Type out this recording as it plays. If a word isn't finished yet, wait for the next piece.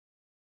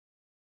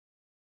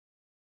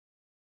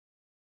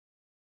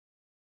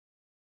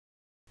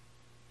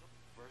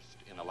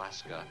coast in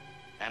Alaska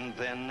and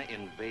then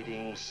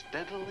invading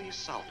steadily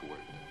southward,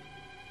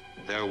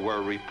 there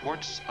were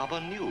reports of a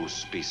new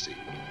species,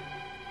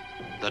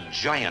 the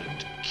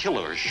giant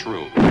killer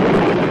shrew.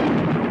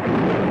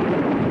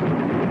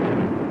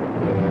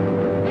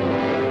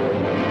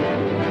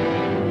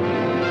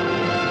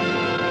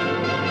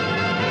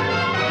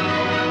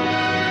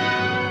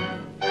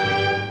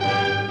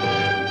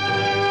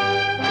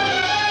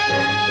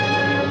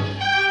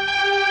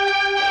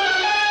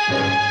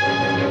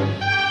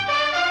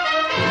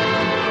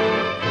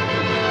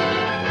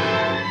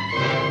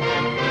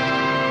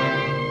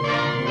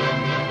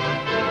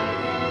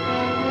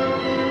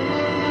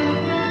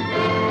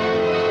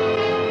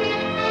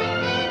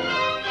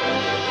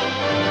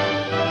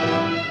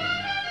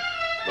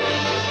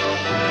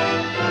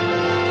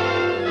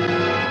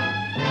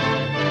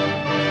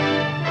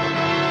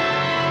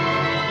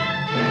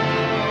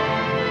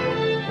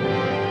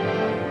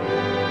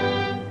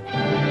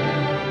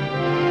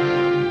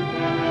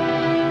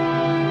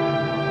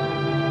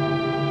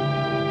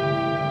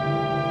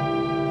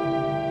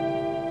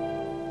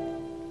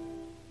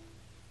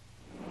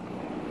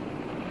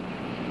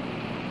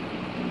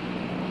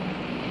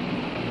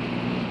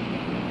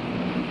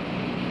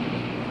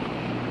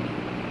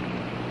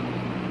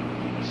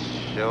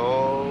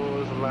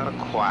 Sure is a lot of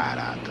quiet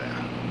out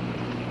there.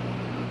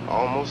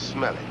 Almost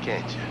smell it,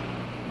 can't you?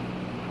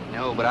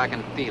 No, but I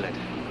can feel it.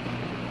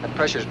 That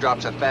pressure's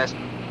dropped so fast,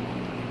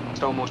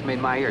 it's almost made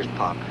my ears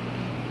pop.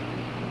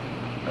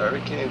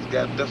 Hurricanes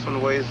got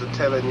different ways of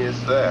telling you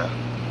it's there.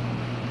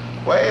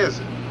 Where is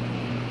it?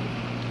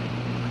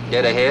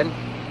 Dead ahead.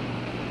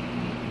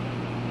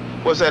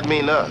 What's that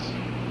mean to us?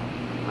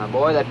 My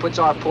boy, that puts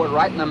our port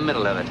right in the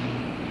middle of it.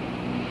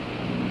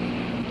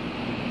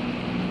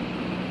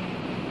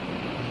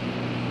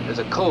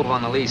 There's a cove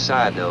on the lee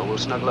side, though. We'll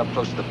snuggle up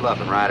close to the bluff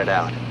and ride it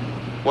out.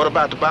 What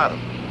about the bottom?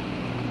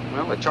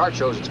 Well, the chart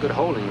shows it's good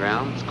holding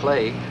ground. It's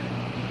clay.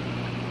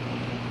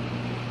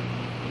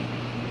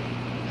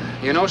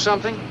 You know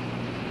something?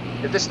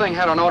 If this thing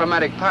had an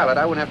automatic pilot,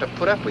 I wouldn't have to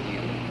put up with you.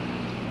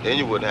 Then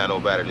you wouldn't have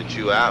nobody to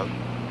chew out.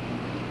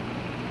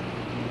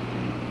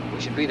 We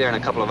should be there in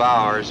a couple of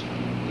hours.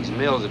 These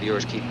mills of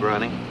yours keep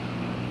running.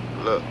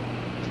 Look,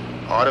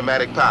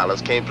 automatic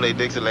pilots can't play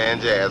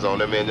Dixieland jazz on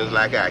them engines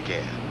like I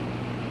can.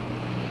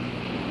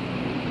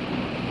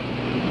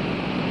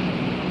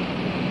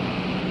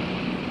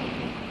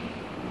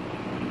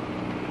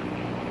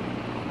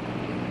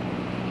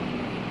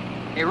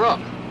 Hey, Rook.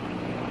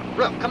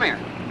 Rook, come here.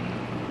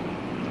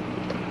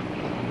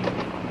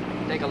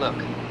 Take a look.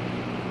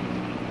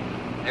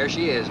 There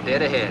she is,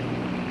 dead ahead.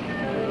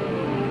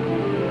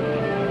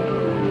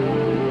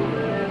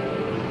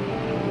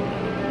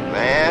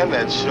 Man,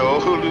 that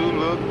sure do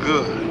look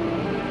good.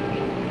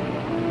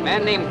 A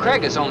man named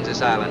Craigus owns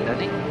this island,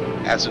 doesn't he?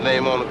 That's the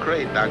name on the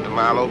crate, Dr.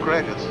 Milo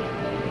Craigus.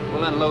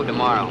 We'll unload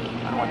tomorrow.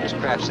 I don't want this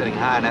craft sitting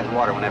high in that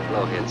water when that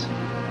flow hits.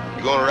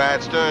 You gonna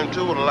ride stern,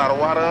 too, with a lot of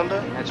water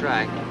under? That's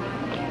right.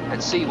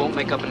 That sea won't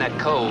make up in that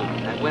cove.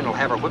 That wind will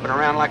have her whipping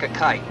around like a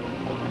kite.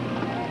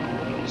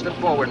 Slip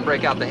forward and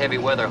break out the heavy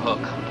weather hook.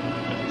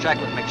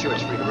 Shacklet, make sure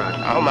it's free to run.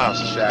 I'm out,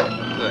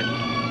 Shacklet. Good.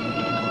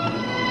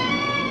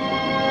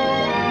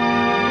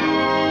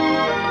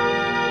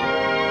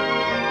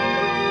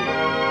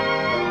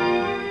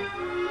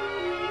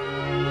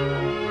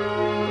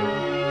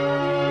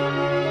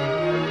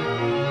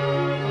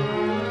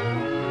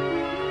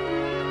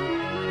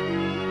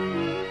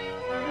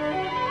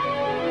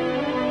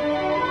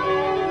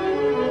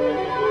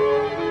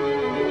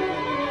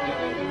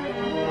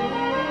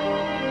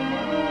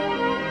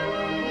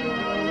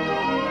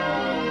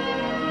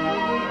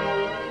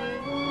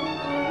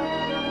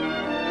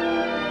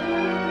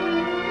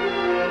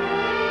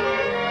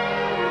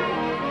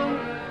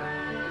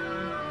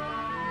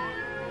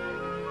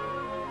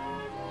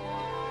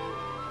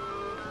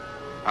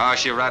 Oh,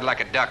 she'll ride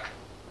like a duck.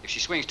 If she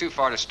swings too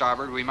far to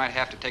starboard, we might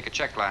have to take a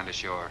check line to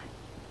shore.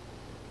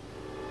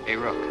 Hey,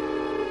 Rook,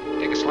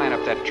 take a slant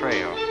up that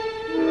trail.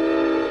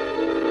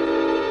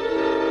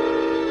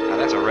 Now,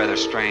 that's a rather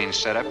strange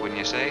setup, wouldn't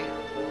you say?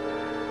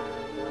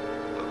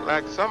 Look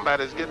like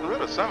somebody's getting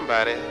rid of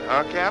somebody,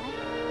 huh, Captain?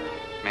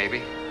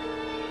 Maybe.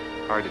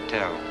 Hard to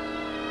tell.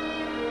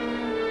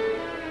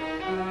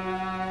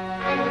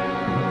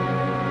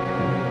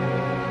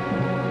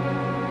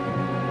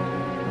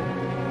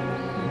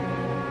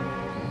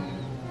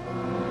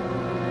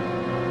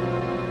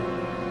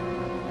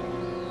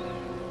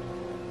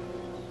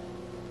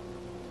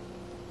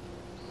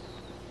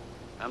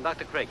 I'm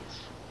Dr. Craigus.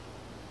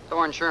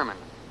 Thorne Sherman.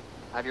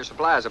 I have your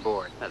supplies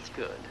aboard. That's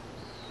good.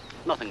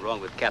 Nothing wrong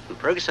with Captain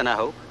Ferguson, I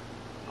hope.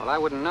 Well, I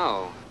wouldn't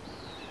know.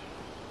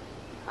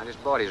 I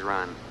just bought his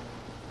run.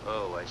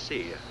 Oh, I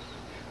see.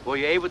 Were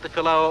you able to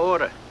fill our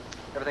order?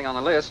 Everything on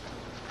the list.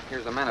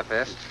 Here's the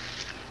manifest.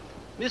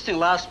 Missing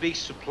last week's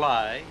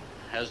supply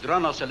has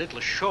run us a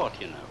little short,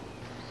 you know.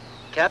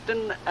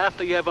 Captain,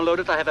 after you have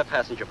unloaded, I have a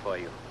passenger for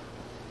you.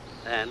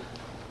 Anne?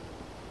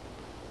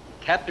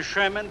 Captain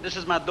Sherman, this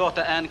is my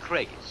daughter, Anne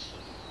Craigus.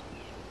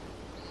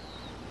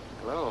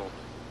 Hello.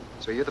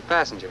 So you're the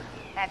passenger?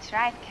 That's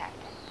right,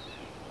 Captain.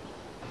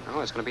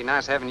 Oh, it's going to be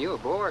nice having you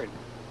aboard.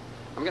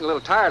 I'm getting a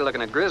little tired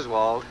looking at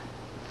Griswold.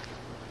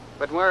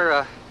 But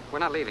we're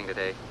not leaving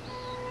today.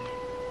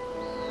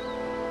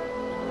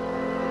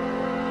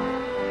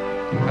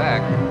 In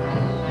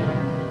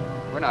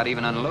fact, we're not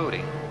even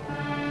unloading.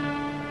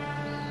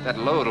 That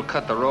load will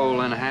cut the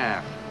roll in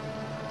half.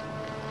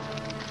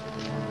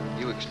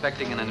 You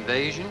expecting an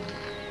invasion?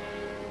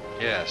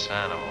 Yes,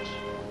 animals.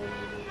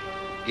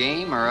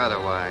 Game or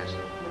otherwise?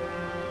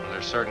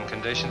 Under certain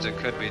conditions, it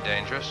could be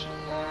dangerous.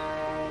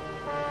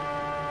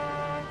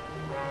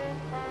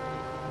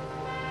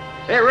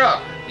 Hey,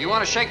 Rook, you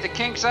want to shake the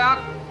kinks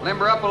out?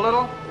 Limber up a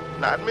little?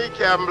 Not me,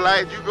 Captain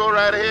Blight. You go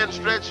right ahead and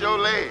stretch your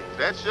legs.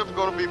 That ship's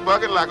gonna be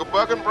bucking like a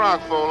bucking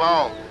bronc for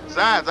long.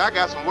 Besides, I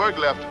got some work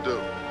left to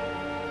do.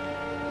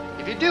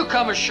 If you do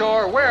come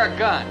ashore, wear a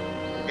gun.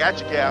 Got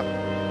you, Captain.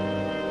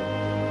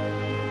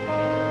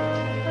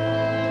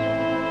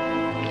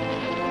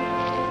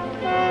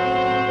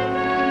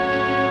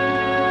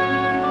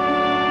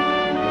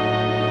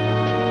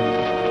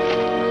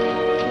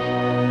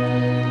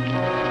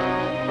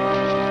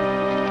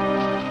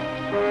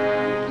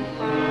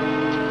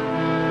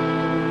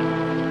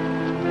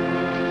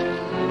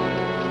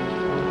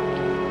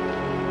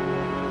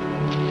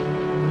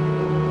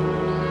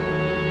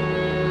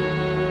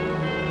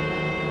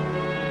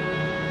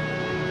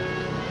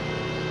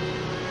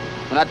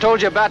 When I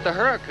told you about the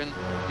hurricane,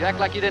 you act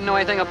like you didn't know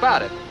anything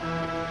about it.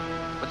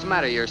 What's the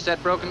matter? Your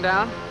set broken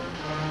down?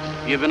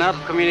 You've been out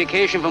of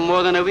communication for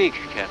more than a week,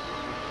 Captain.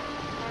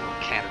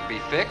 Can't it be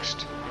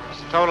fixed?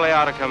 It's totally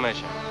out of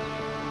commission.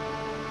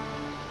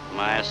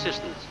 My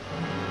assistants.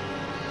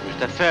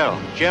 Mr. Farrell,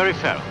 Jerry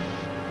Farrell.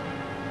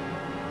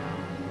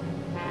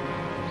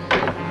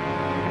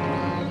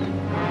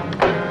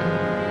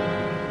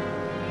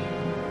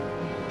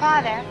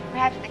 Father,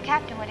 perhaps the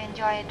captain would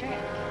enjoy a drink.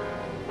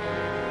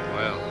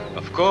 Well,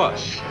 of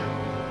course.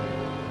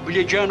 Will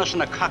you join us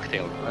in a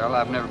cocktail? Well,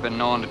 I've never been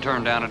known to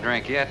turn down a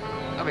drink yet.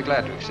 I'll be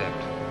glad to accept.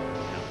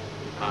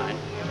 Fine.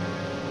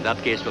 In that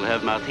case, we'll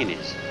have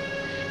martinis.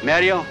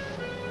 Mario?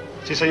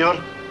 Si, senor.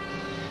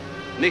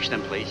 Mix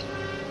them, please.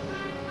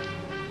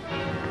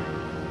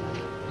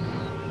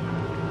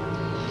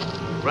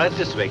 Right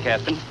this way,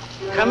 Captain.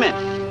 Come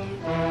in.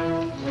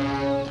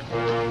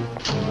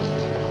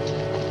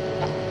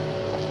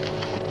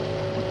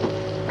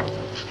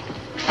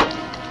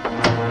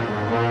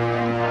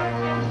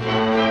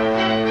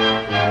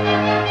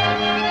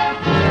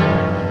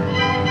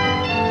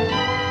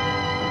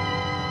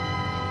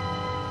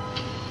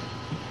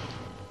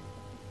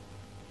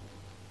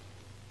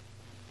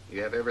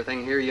 You have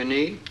everything here you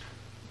need?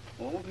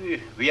 Oh,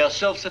 we are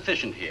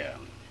self-sufficient here.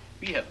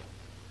 We have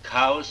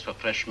cows for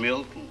fresh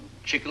milk and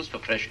chickens for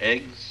fresh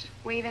eggs.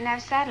 We even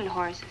have saddle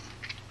horses.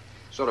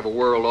 Sort of a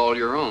world all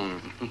your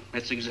own.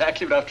 That's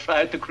exactly what I've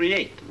tried to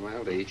create.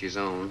 Well, to each his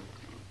own.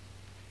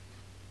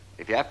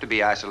 If you have to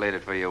be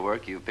isolated for your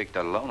work, you picked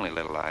a lonely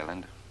little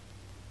island.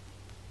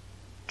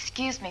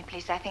 Excuse me,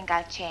 please. I think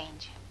I'll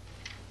change.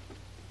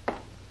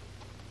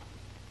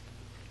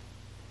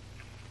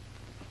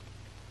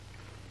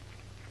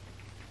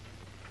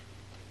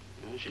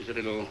 Well, she's a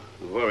little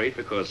worried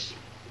because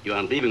you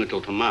aren't leaving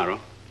until tomorrow.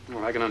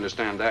 Well, I can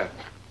understand that.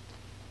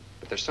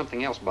 But there's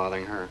something else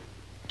bothering her.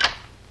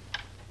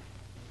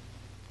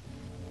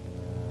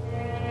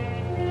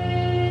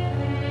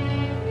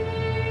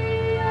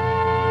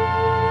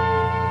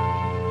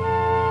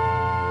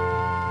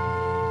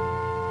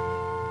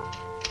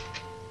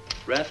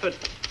 Radford?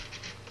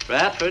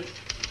 Radford?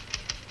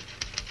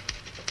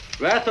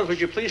 Radford, would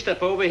you please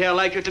step over here? I'd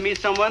like you to meet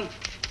someone.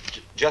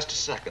 Just a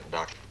second,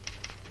 Doctor.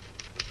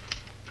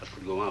 That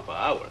could go on for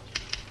hours.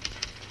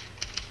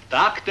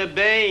 Dr.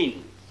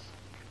 Baines.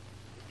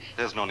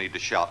 There's no need to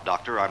shout,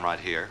 Doctor. I'm right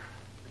here.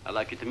 I'd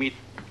like you to meet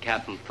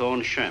Captain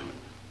Thorne Sherman.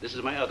 This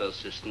is my other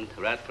assistant,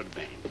 Radford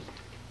Baines.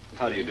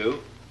 How do you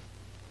do?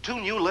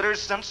 2 new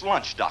litters since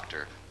lunch,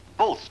 Doctor.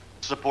 Both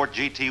support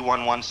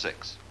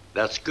GT-116.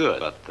 That's good,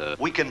 but,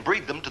 We can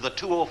breed them to the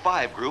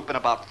 205 group in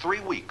about 3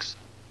 weeks.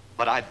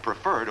 But I'd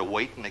prefer to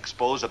wait and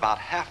expose about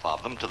half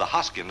of them to the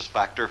Hoskins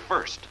factor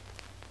first.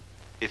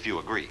 If you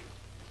agree.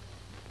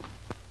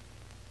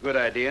 Good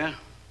idea.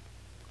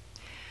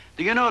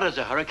 Do you know there's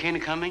a hurricane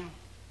coming?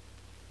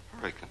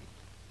 Hurricane?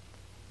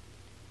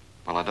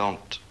 Well, I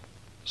don't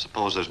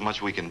suppose there's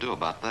much we can do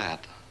about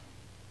that.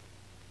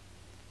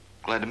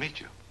 Glad to meet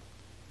you.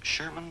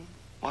 Sherman,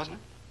 wasn't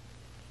it?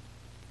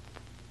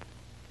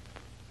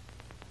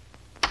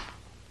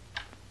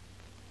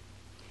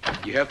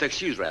 You have to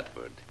excuse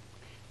Radford.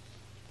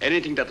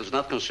 Anything that does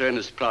not concern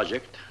his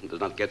project does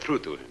not get through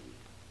to him.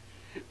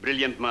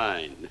 Brilliant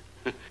mind.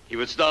 He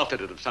would starve to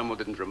it if someone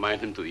didn't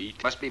remind him to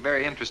eat. Must be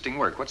very interesting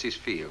work. What's his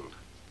field?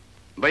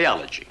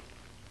 Biology.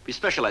 We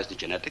specialize in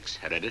genetics,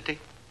 heredity.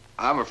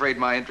 I'm afraid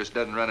my interest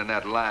doesn't run in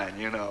that line,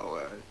 you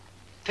know.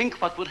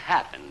 Think what would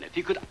happen if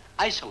you could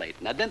isolate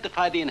and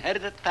identify the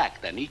inherited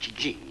factor in each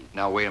gene.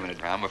 Now, wait a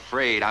minute. I'm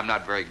afraid I'm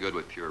not very good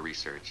with pure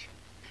research.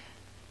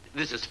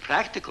 This is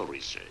practical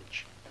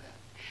research.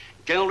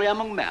 Generally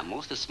among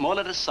mammals, the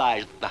smaller the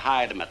size, the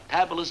higher the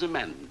metabolism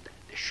and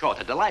the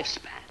shorter the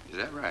lifespan. Is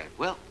that right?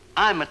 Well,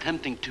 I'm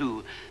attempting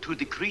to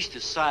decrease the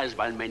size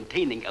while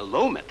maintaining a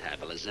low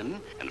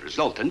metabolism and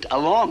resultant a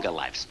longer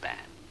lifespan.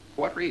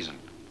 For what reason?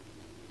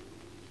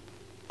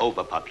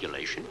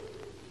 Overpopulation.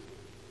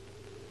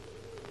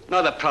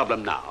 Not a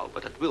problem now,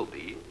 but it will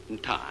be in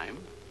time.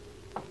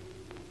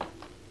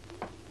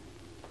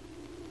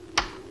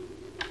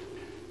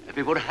 If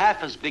we were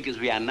half as big as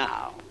we are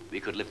now, we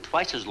could live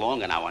twice as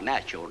long on our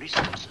natural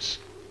resources.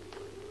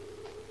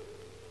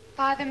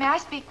 Father, may I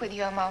speak with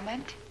you a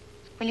moment?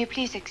 Will you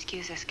please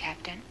excuse us,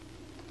 Captain?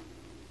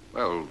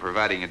 Well,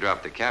 providing you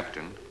drop the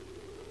captain,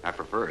 I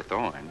prefer a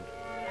thorn.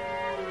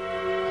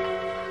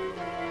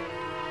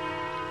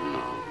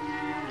 No.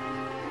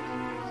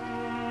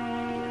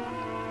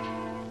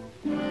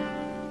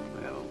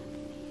 Well.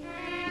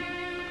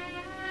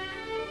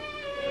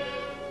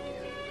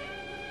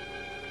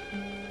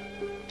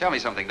 Tell me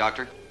something,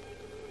 Doctor.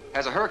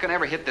 Has a hurricane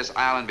ever hit this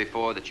island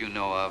before that you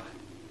know of?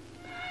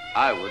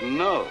 I wouldn't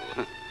know.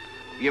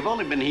 You've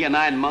only been here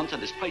 9 months,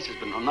 and this place has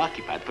been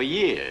unoccupied for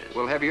years.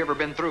 Well, have you ever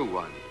been through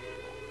one?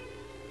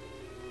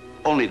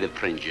 Only the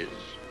fringes.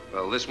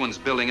 Well, this one's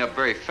building up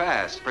very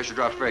fast. Pressure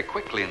drops very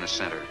quickly in the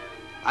center.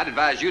 I'd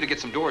advise you to get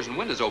some doors and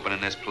windows open in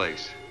this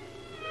place.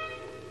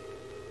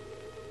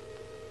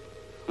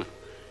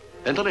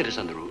 Ventilators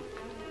on the roof.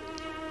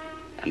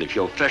 And if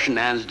you'll freshen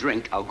Anne's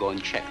drink, I'll go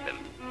and check them.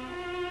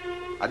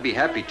 I'd be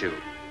happy to.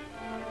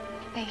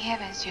 Thank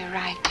heavens you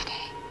arrived today.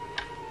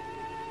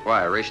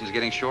 Why, are rations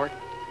getting short?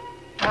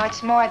 No,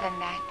 it's more than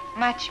that.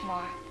 Much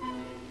more.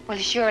 We'll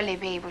surely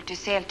be able to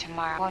sail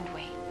tomorrow, won't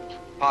we?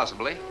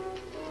 Possibly.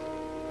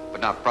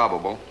 But not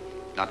probable.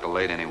 Not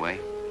delayed, anyway.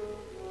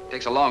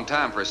 Takes a long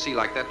time for a sea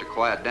like that to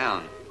quiet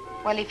down.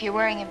 Well, if you're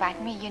worrying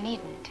about me, you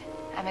needn't.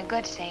 I'm a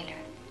good sailor.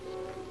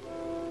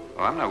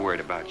 Oh, I'm not worried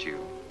about you.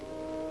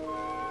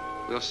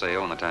 We'll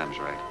sail when the time's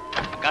right.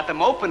 Got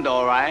them opened,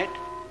 all right.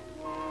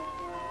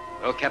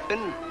 Well,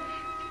 Captain,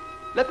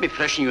 let me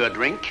freshen you a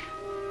drink.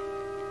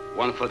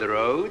 One for the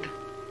road.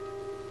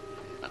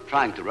 Not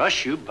trying to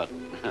rush you, but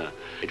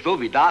it will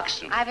be dark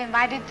soon. I've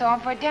invited Thorne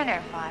for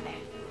dinner, Father.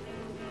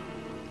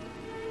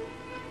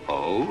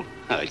 Oh,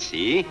 I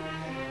see.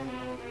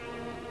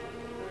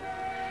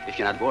 If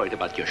you're not worried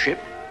about your ship,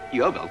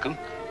 you're welcome.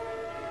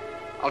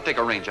 I'll take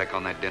a rain check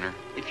on that dinner.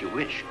 If you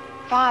wish.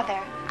 Father,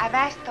 I've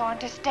asked Thorne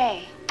to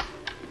stay.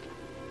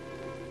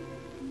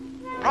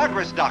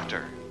 Progress,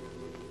 Doctor.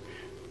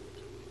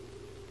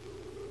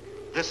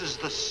 This is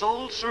the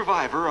sole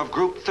survivor of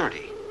Group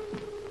 30.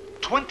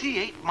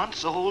 28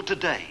 months old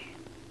today.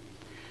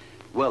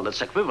 Well,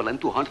 that's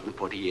equivalent to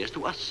 140 years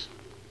to us.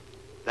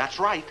 That's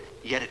right,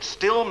 yet it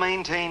still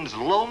maintains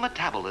low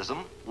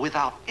metabolism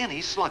without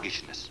any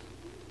sluggishness.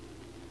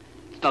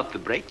 It's not the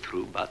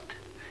breakthrough, but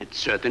it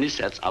certainly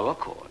sets our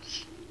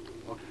course.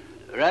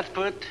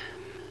 Radford,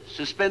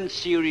 Suspense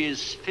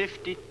series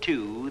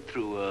 52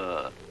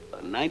 through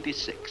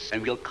 96,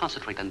 and we'll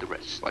concentrate on the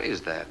rest. What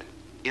is that?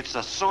 It's a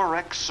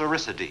Sorex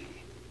cericidae.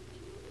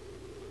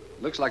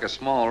 Looks like a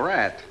small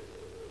rat.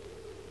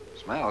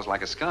 Smells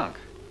like a skunk.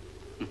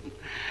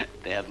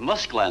 They have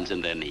musk glands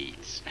in their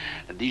knees.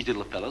 And these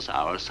little fellows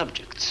are our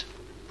subjects.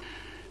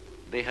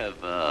 They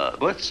have a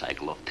birth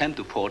cycle of 10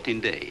 to 14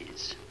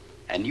 days.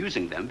 And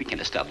using them, we can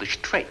establish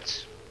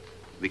traits.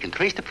 We can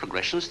trace the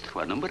progressions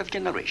through a number of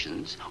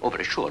generations over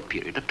a short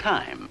period of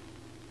time.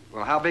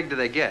 Well, how big do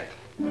they get?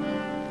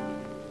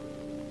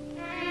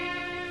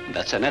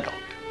 That's an adult.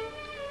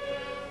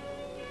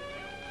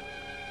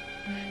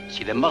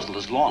 See, the muzzle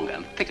is longer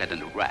and thicker than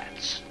the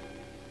rat's.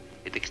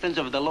 It extends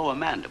over the lower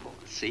mandible,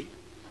 see?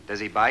 Does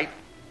he bite?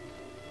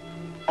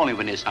 Only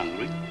when he's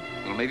hungry.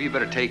 Well, maybe you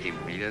better take him.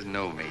 He doesn't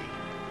know me.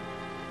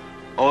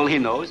 All he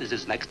knows is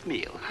his next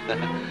meal.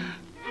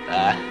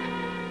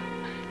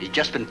 He's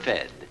just been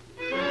fed.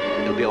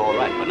 He'll be all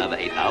right for another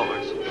 8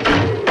 hours.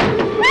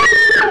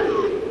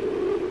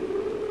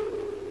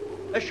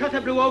 The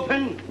shutter blew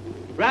open.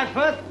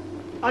 Radford?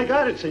 I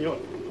got it, senor.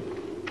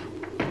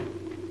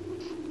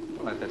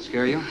 Don't let that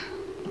scare you.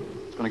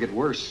 It's going to get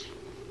worse.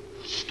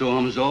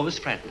 Storms always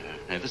frighten her,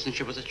 ever since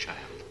she was a child.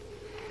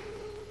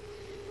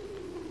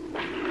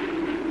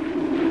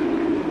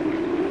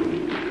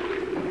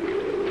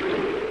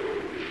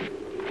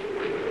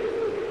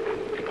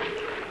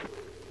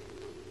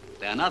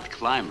 They are not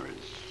climbers.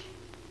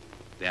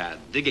 They are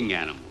digging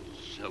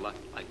animals,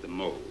 like the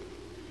mole.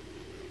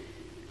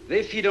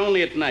 They feed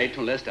only at night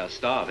unless they're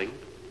starving.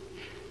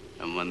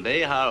 And when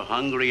they are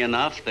hungry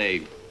enough,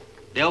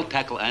 they'll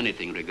tackle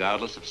anything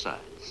regardless of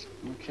size.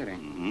 No kidding.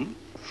 Mm-hmm.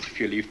 If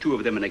you leave 2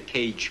 of them in a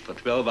cage for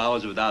 12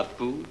 hours without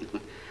food,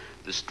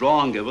 the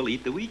stronger will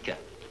eat the weaker.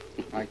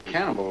 Like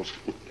cannibals.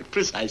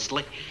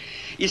 Precisely.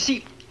 You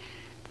see,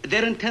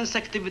 their intense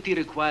activity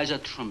requires a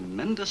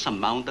tremendous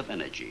amount of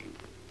energy.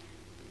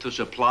 To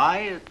supply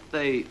it,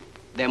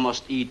 they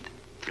must eat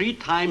 3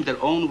 times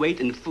their own weight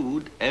in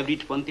food every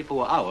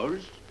 24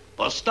 hours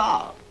or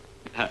starve.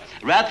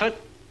 Radford,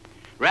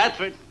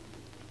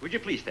 would you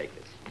please take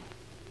this?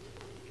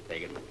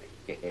 Take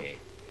it.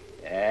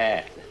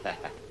 Yes.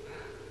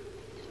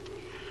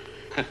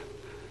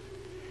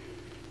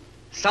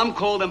 Some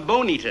call them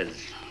bone eaters.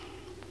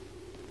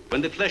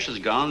 When the flesh is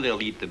gone,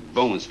 they'll eat the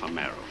bones for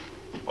marrow.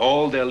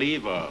 All they'll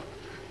leave are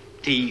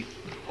teeth,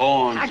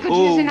 horns, I could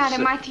hooves. use another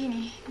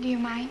martini. Do you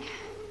mind?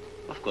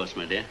 Of course,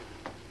 my dear.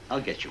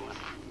 I'll get you one.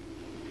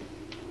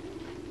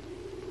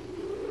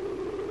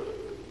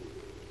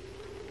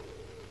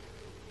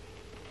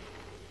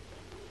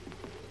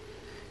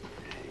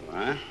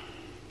 There you are.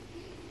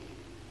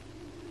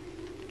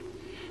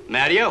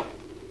 Mario?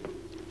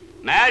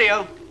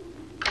 Mario?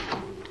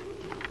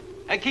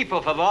 Aquí,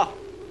 por favor.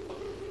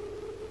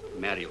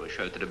 Mario will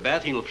show to the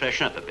bath. He'll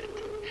freshen up a bit.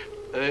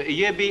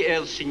 Yebi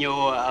el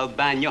señor al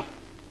baño.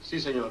 Sí,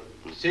 señor.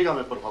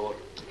 Sígame, por favor.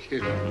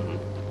 Excuse me.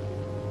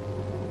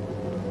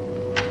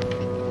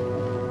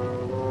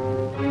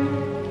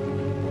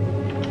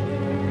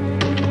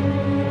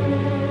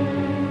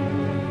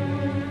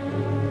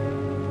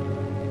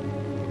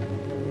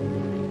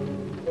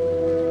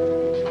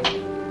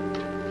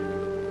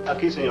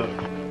 Aquí, señor.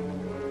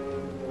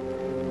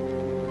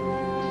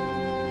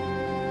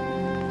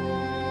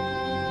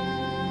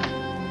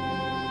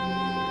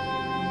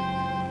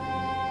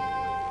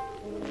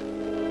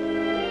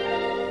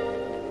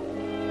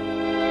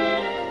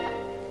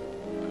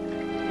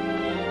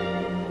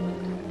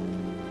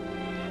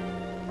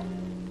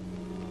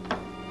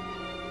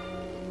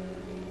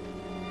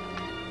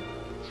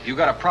 You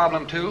got a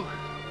problem, too?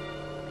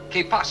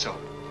 ¿Qué pasó?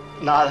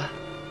 Nada.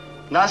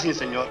 Nothing,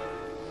 señor.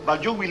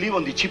 But you will leave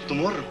on the ship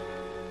tomorrow.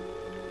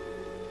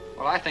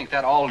 Well, I think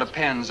that all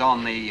depends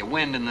on the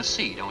wind and the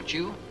sea, don't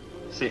you?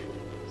 Sí.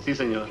 Sí,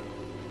 señor.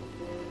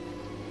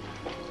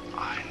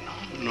 I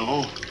don't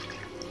know.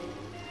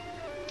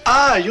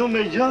 Ah, you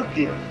may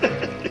joking.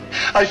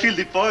 I feel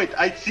the point.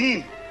 I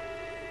seen.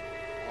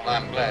 Well,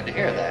 I'm glad to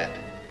hear that.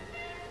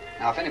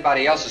 Now, if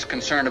anybody else is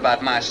concerned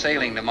about my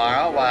sailing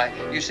tomorrow, why,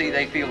 you see,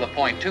 they feel the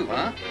point, too,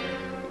 huh?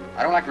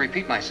 I don't like to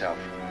repeat myself.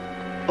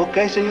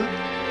 Okay, señor.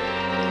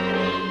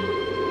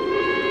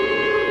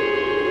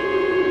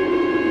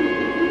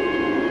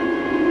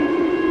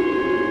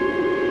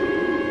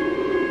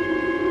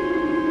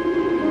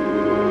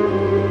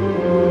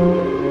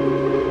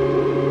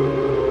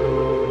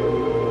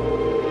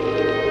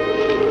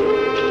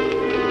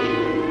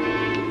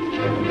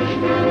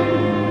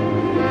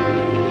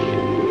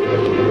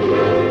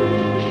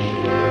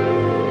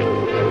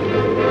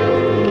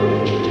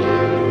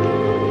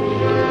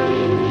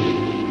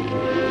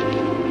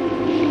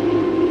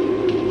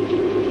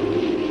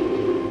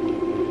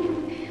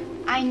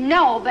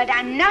 But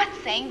I'm not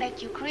saying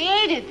that you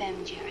created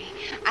them, Jerry.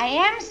 I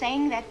am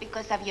saying that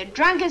because of your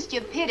drunken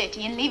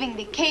stupidity in leaving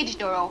the cage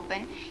door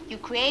open, you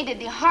created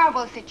the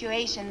horrible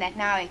situation that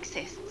now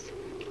exists.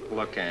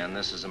 Look, Ann,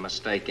 this is a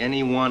mistake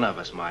any one of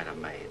us might have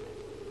made.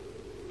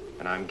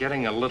 And I'm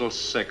getting a little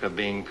sick of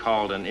being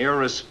called an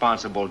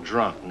irresponsible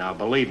drunk. Now,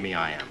 believe me,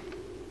 I am.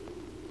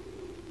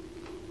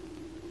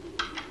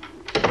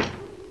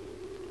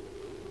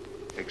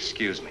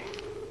 Excuse me.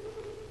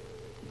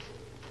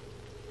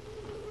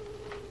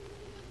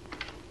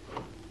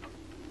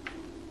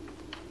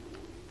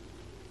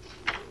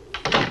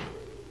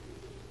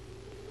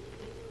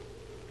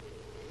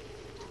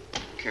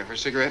 Care for a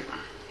cigarette?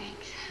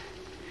 Thanks.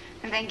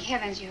 And thank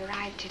heavens you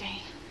arrived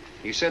today.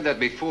 You said that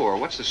before.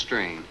 What's the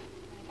strain?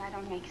 That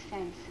don't make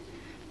sense.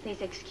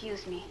 Please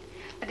excuse me.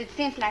 But it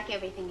seems like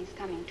everything is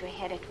coming to a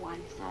head at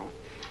once.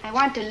 I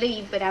want to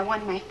leave, but I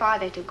want my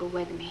father to go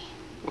with me.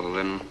 Well,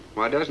 then,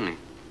 why doesn't he?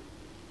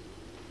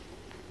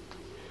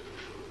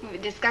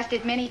 We've discussed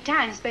it many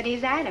times, but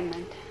he's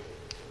adamant.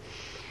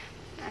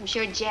 I'm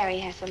sure Jerry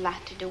has a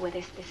lot to do with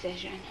this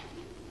decision.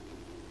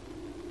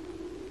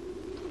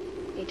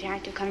 He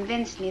tried to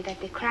convince me that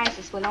the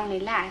crisis will only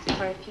last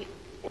for a few...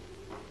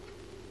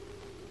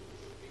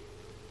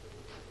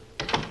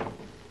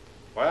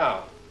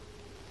 Wow.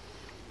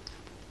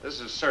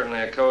 This is certainly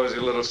a cozy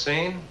little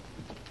scene.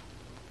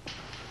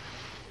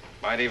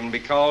 Might even be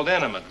called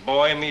intimate.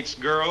 Boy meets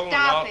girl.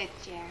 Stop it,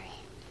 Jerry.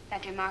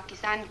 That remark is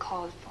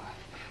uncalled for.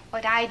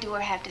 What I do or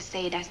have to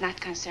say does not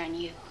concern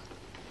you.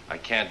 I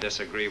can't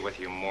disagree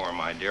with you more,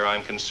 my dear.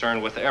 I'm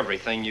concerned with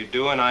everything you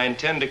do, and I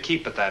intend to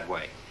keep it that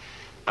way.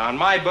 Now, in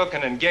my book,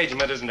 an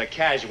engagement isn't a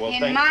casual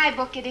thing. In my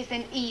book, it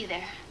isn't either.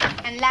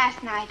 And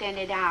last night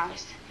ended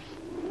ours.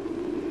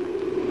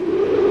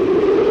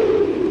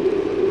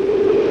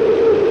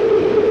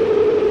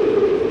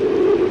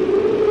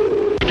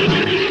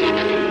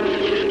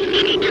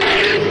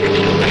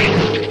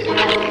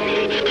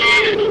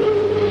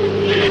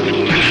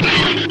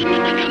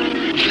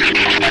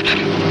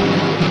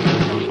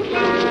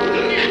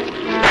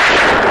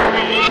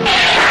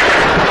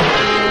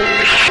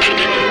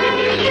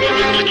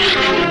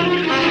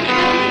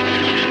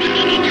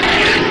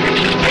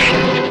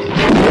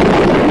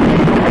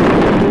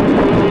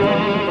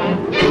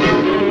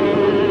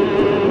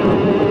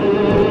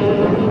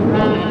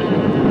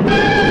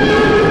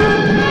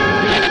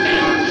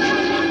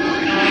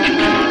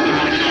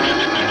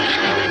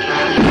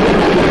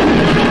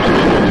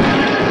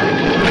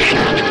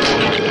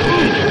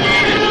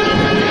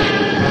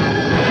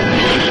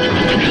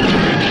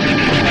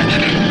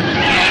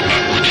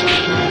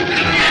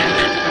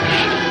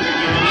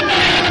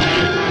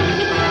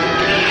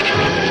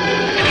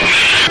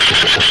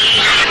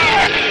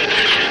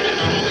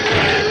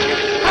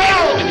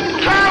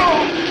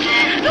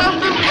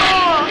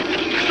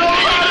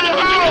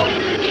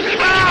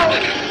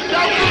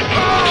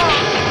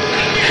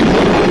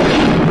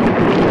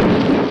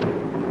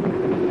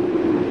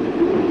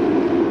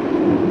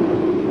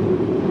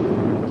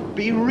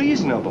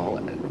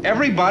 unreasonable.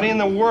 Everybody in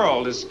the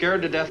world is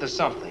scared to death of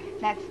something.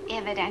 That's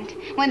evident.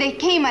 When they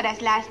came at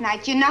us last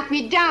night, you knocked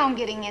me down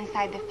getting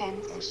inside the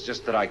fence. It's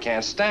just that I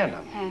can't stand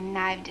them. And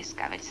I've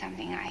discovered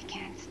something I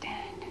can't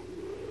stand.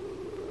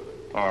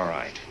 All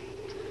right.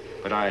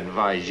 But I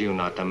advise you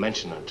not to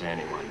mention it to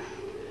anyone.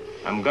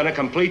 I'm going to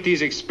complete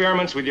these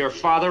experiments with your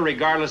father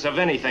regardless of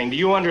anything. Do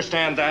you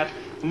understand that?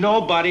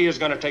 Nobody is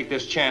going to take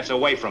this chance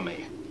away from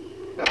me.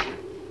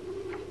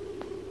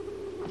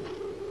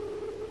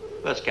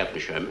 That's Captain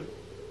Sherman.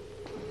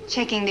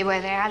 Checking the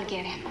weather. I'll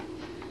get him.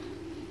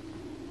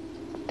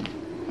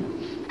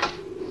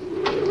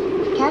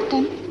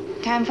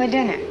 Captain, time for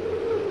dinner.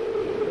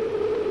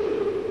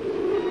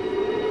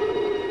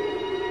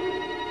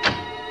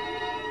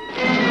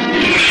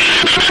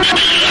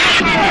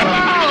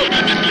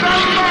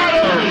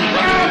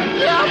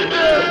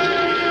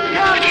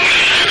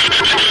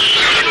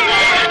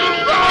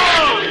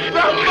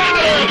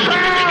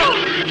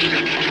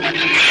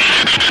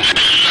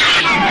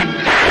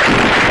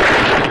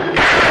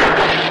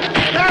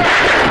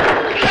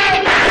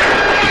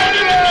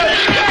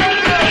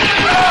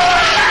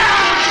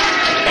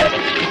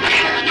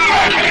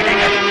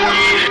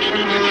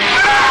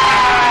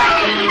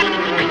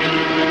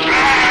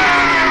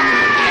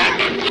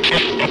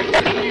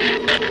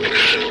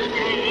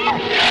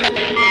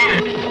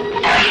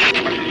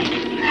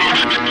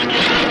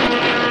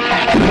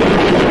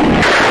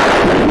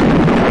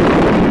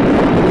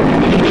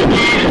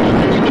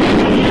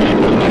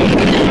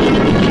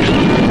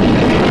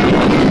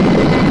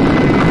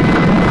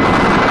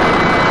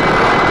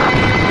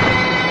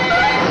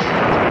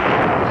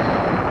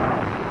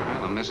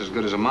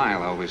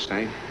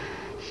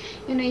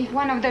 You know, if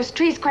one of those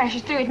trees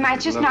crashes through, it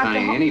might just knock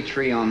the whole... Any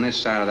tree on this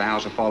side of the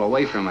house will fall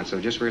away from it, so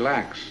just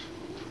relax.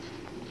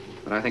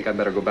 But I think I'd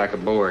better go back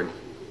aboard.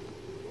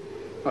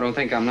 I don't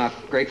think I'm not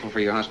grateful for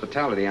your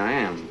hospitality. I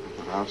am.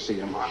 I'll see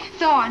you tomorrow.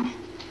 Thorne,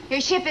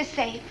 your ship is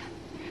safe.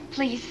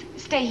 Please,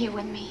 stay here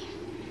with me.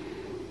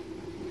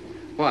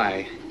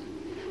 Why?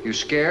 You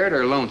scared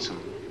or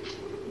lonesome?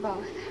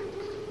 Both.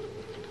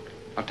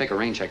 I'll take a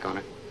rain check on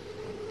it.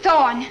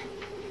 Thorne,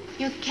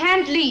 you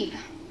can't leave.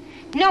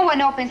 No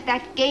one opens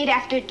that gate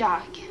after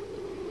dark.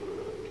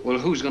 Well,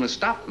 who's going to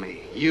stop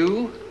me?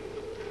 You?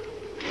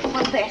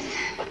 Well, this.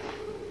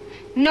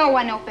 No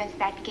one opens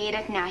that gate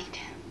at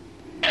night.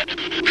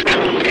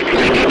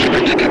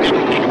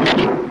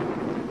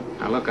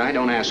 Now, look, I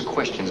don't ask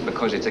questions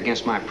because it's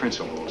against my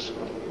principles.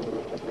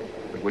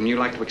 But wouldn't you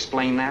like to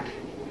explain that?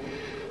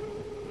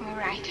 All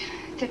right.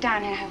 Sit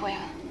down and I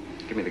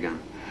will. Give me the gun.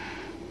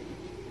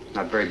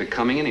 Not very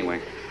becoming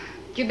anyway.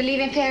 Do you believe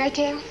in fairy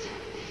tales?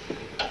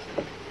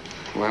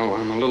 Well,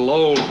 I'm a little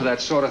old for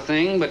that sort of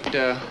thing, but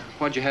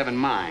what'd you have in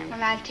mind?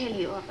 Well, I'll tell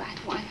you about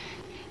one.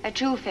 A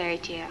true fairy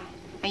tale.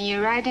 And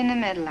you're right in the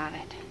middle of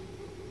it.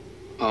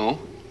 Oh?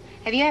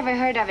 Have you ever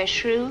heard of a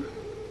shrew?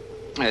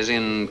 As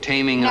in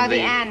taming No, of the...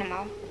 the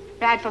animal.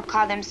 Bradford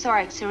called them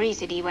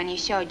sorixoricity when he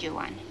showed you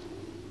one.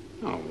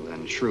 Oh,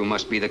 then shrew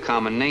must be the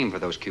common name for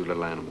those cute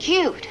little animals.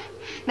 Cute?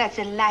 That's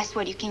the last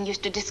word you can use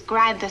to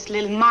describe those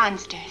little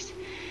monsters.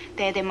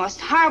 They're the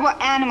most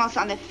horrible animals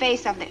on the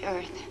face of the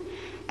earth.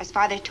 As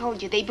Father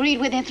told you, they breed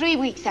within 3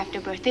 weeks after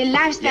birth. Their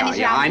lifespan is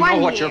around 1 year. I know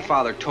what your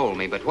father told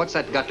me, but what's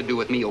that got to do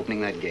with me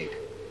opening that gate?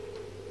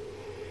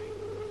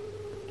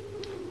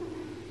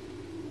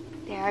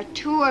 There are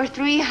 200 or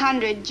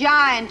 300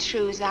 giant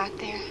shrews out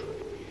there.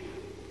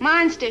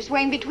 Monsters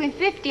weighing between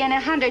 50 and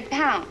 100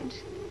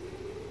 pounds.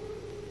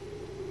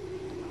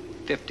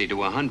 50 to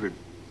 100.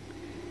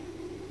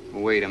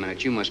 Wait a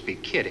minute, you must be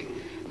kidding.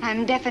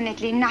 I'm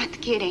definitely not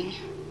kidding.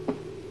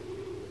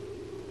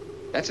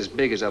 That's as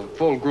big as a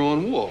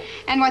full-grown wolf.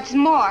 And what's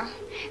more,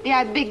 they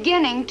are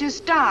beginning to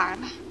starve.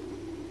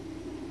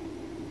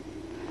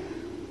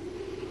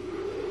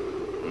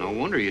 No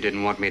wonder you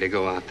didn't want me to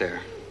go out there.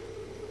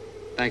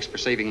 Thanks for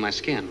saving my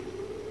skin.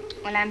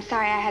 Well, I'm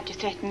sorry I had to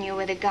threaten you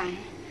with a gun.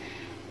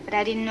 But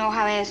I didn't know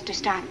how else to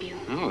stop you.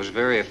 Oh, it was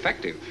very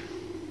effective.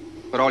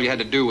 But all you had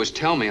to do was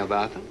tell me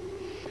about them.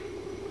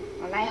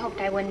 Well, I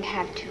hoped I wouldn't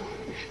have to.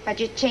 But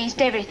you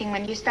changed everything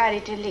when you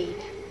started to leave.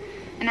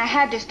 And I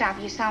had to stop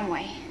you some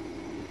way.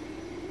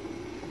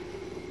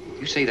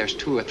 You say there's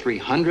 200 or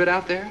 300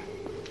 out there?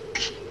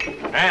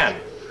 Anne.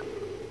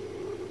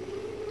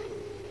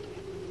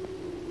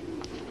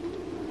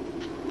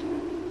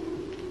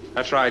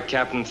 That's right,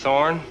 Captain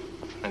Thorne.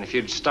 And if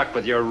you'd stuck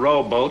with your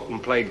rowboat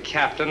and played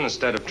captain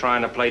instead of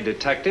trying to play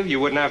detective,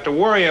 you wouldn't have to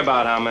worry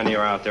about how many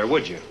are out there,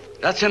 would you?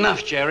 That's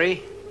enough,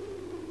 Jerry.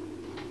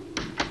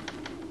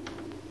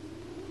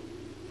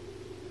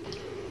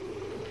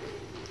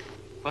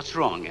 What's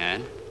wrong,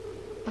 Anne?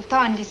 Well,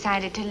 Thorne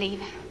decided to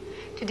leave.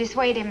 To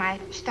dissuade him, I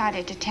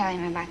started to tell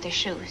him about the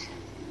shoes.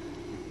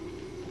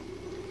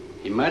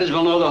 You might as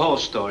well know the whole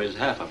story as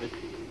half of it.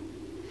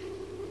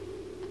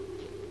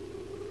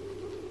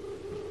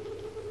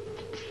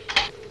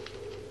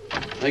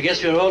 I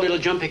guess we're all a little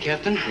jumpy,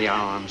 Captain. Yeah,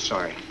 I'm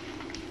sorry.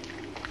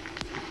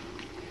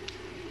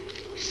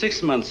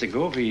 6 months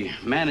ago, we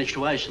managed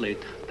to isolate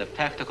the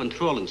pack to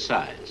controlling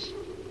size.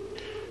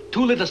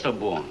 2 litters were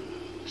born.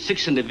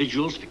 6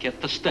 individuals we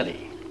kept for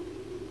study.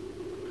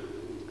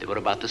 They were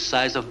about the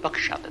size of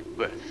buckshot at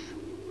birth.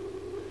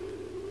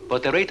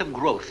 But the rate of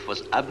growth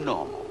was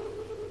abnormal.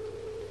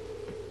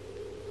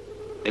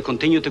 They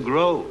continued to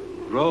grow.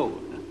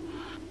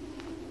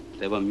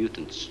 They were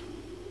mutants.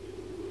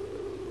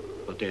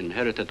 But they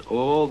inherited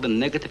all the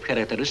negative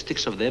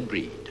characteristics of their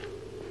breed.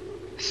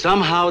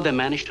 Somehow they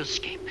managed to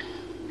escape.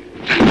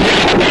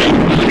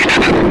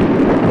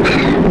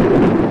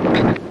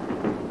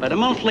 But a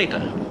month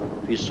later,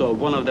 we saw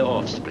one of their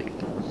offspring.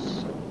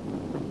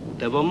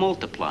 They were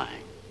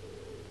multiplying.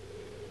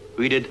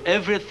 We did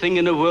everything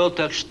in the world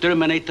to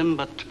exterminate them,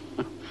 but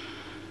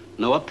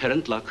no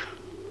apparent luck.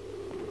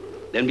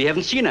 Then we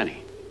haven't seen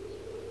any.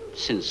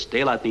 Since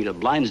daylight neither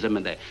blinds them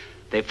and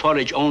they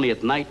forage only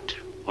at night,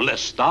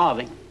 unless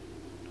starving.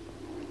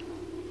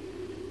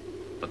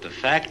 But the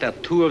fact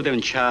that 2 of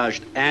them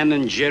charged Ann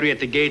and Jerry at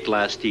the gate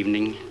last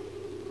evening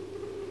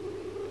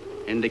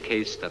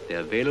indicates that the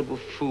available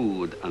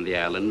food on the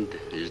island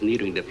is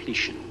nearing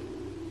depletion.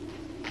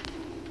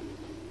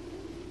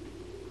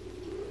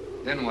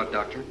 Then what,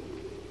 Doctor?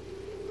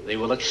 They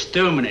will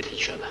exterminate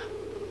each other.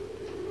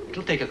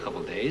 It'll take a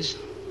couple days.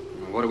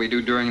 What do we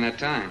do during that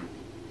time?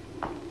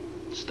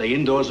 Stay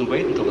indoors and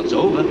wait until it's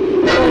over.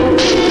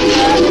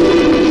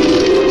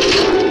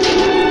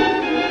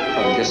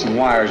 Probably get some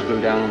wires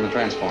glued down on the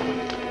transformer.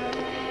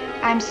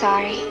 I'm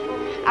sorry.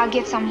 I'll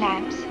get some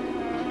lamps.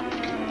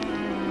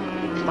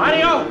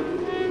 Mario!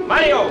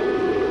 Mario!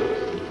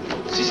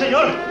 Si,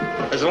 senor.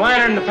 There's a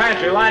lantern in the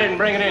pantry. Light it and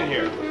bring it in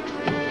here.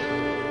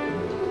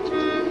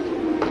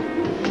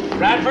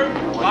 Bradford,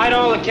 light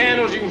all the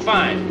candles you can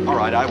find. All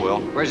right, I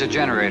will. Where's the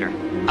generator?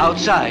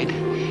 Outside.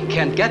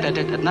 Can't get at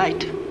it at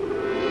night.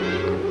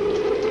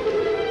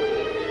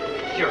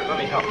 Here, let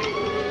me help you.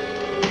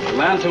 The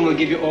lantern will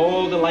give you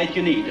all the light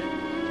you need.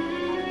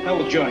 I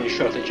will join you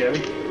shortly,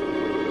 Jerry.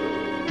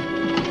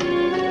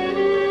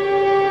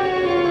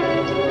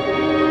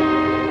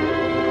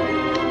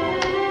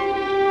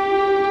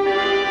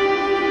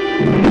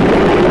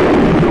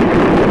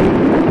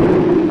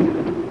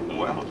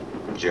 Well,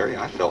 Jerry,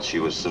 I felt she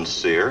was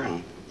sincere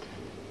and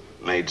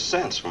made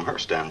sense from her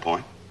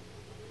standpoint.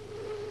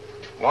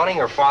 Wanting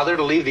her father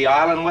to leave the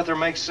island with her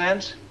makes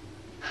sense?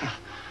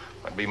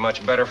 It'd be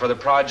much better for the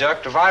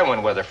project if I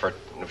went with her for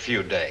a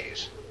few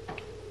days.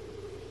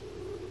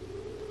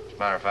 As a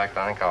matter of fact,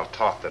 I think I'll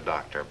talk to the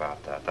doctor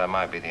about that. That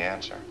might be the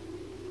answer.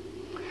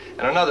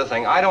 And another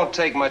thing, I don't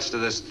take much to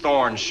this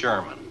Thorne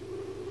Sherman.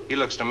 He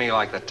looks to me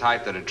like the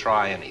type that'd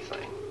try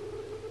anything.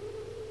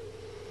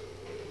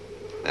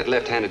 That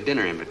left-handed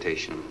dinner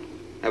invitation.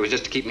 That was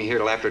just to keep me here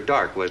till after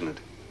dark, wasn't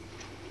it?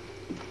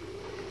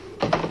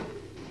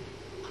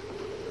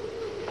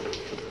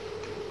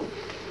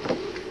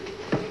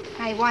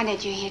 I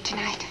wanted you here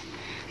tonight.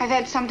 I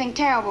thought something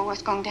terrible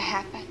was going to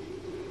happen.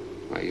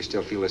 Why, you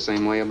still feel the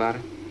same way about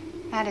it?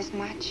 Not as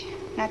much.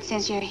 Not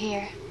since you're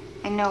here.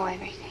 I know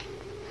everything.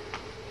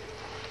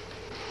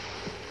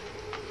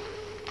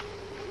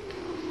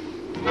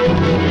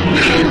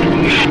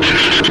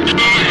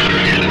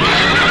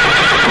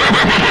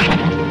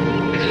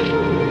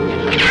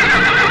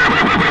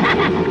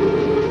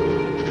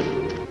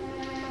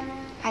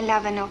 I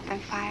love an open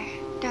fire,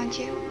 don't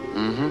you?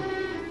 Mm-hmm.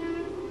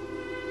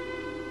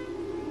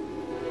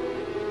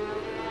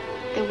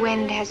 The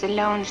wind has a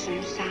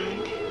lonesome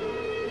sound,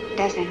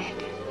 doesn't it?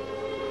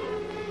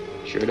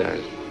 Sure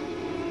does.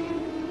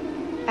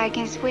 Like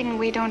in Sweden,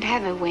 we don't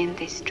have a wind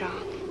this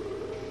strong.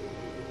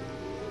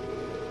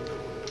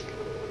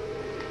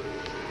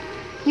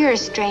 You're a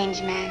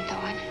strange man,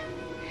 Thorne.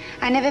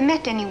 I never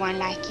met anyone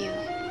like you.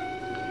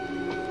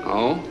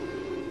 Oh?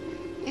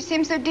 You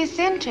seem so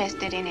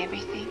disinterested in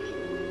everything.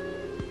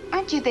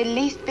 Aren't you the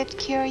least bit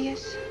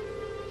curious?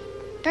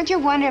 Don't you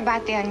wonder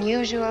about the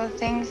unusual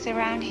things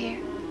around here?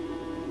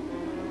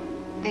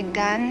 The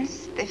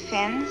guns, the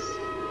fence,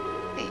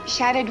 the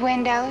shattered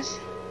windows,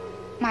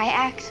 my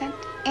accent,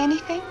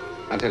 anything?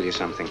 I'll tell you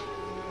something.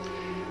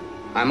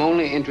 I'm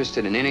only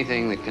interested in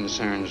anything that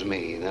concerns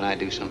me. Then I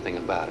do something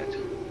about it.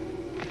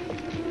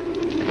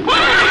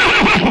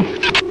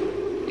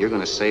 You're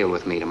going to sail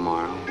with me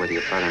tomorrow, whether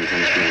your father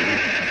intends to or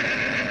not.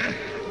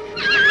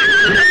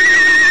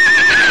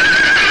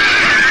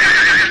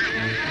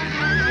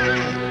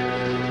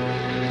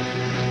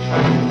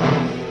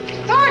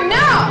 Thorne,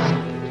 no!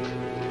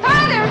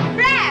 Father,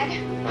 Brad!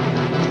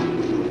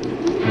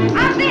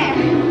 Out there!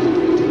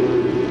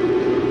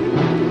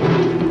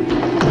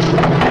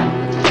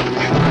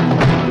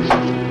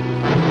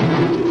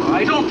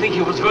 I don't think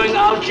he was going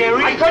out,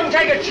 Jerry. I couldn't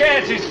take a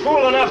chance. He's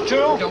fool enough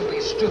to. Don't be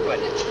stupid.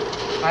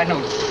 I had no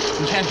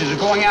intentions of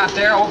going out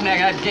there, opening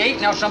that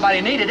gate. Now somebody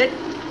needed it.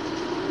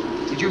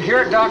 Did you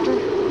hear it, Doctor?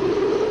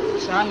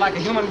 It sounded like a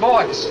human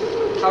voice.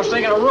 I was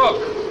thinking of Rook.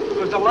 It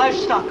was the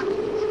livestock.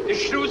 The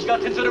Shrews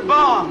got into the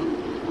barn.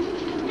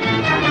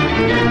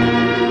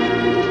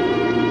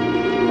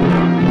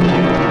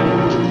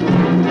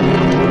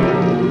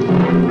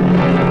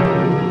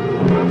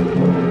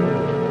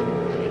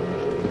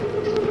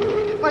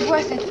 What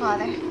was it,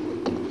 Father?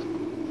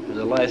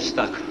 There's a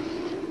livestock.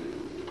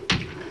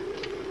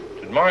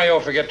 Did Mario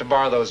forget to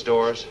bar those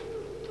doors?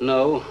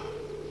 No.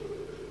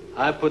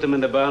 I put them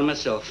in the barn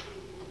myself.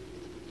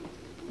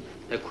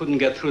 They couldn't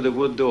get through the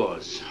wood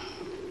doors.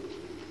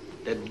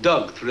 They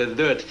dug through the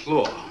dirt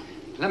floor.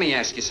 Let me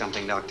ask you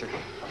something, Doctor.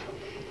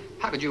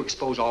 How could you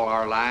expose all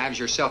our lives,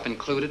 yourself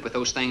included, with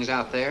those things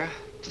out there?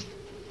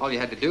 All you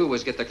had to do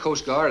was get the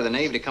Coast Guard or the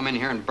Navy to come in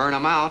here and burn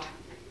them out.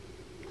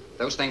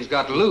 Those things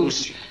got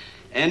loose.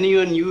 Any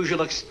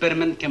unusual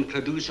experiment can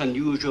produce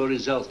unusual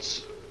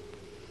results.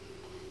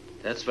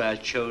 That's why I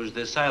chose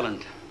this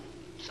island.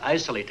 It's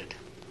isolated.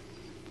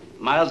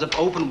 Miles of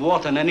open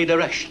water in any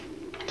direction.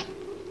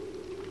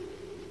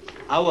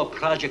 Our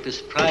project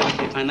is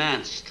privately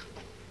financed.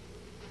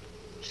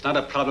 It's not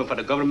a problem for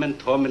the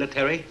government or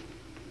military.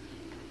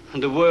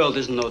 And the world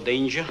is in no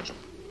danger.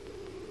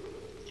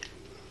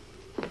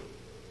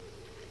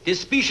 This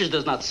species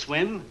does not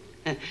swim.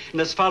 And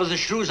as far as the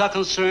Shrews are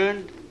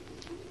concerned,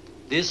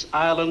 this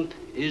island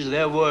is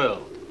their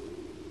world.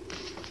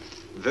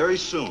 Very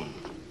soon,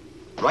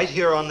 right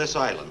here on this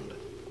island,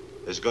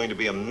 there's going to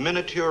be a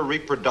miniature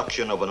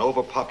reproduction of an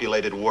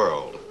overpopulated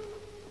world.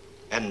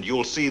 And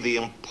you'll see the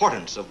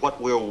importance of what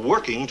we're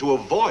working to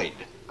avoid.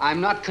 I'm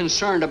not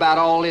concerned about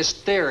all this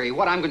theory.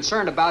 What I'm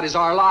concerned about is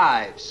our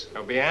lives.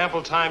 There'll be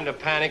ample time to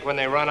panic when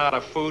they run out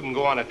of food and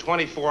go on a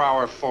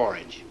 24-hour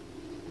forage.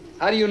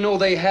 How do you know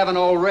they haven't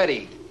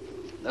already?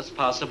 That's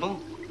possible.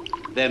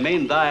 Their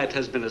main diet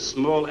has been the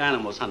small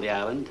animals on the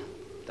island.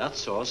 That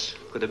source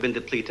could have been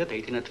depleted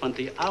 18 or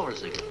 20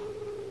 hours ago.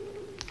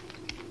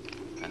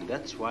 And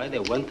that's why they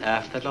went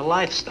after the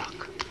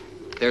livestock.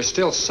 There's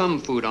still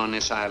some food on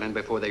this island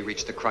before they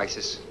reach the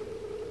crisis.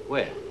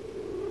 Where?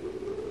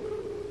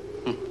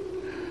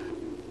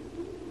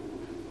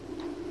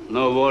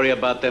 No worry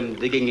about them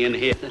digging in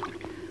here.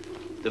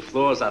 The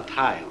floors are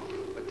tile.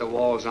 But the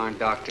walls aren't,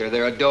 Doctor.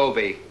 They're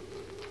adobe.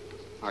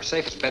 Our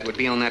safest bet would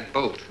be on that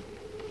boat.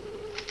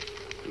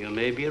 You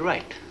may be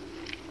right.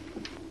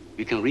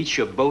 You can reach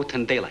your boat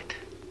in daylight.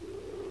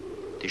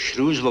 The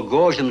Shrews will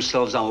gorge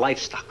themselves on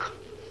livestock.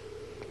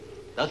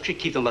 That should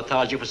keep them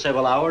lethargic for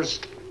several hours.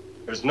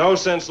 There's no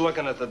sense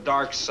looking at the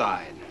dark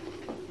side.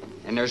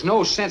 And there's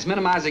no sense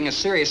minimizing a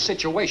serious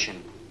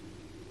situation.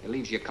 It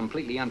leaves you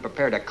completely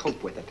unprepared to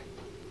cope with it.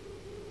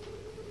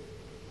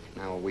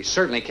 Now, we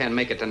certainly can't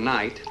make it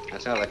tonight.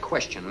 That's out of the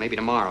question. Maybe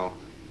tomorrow.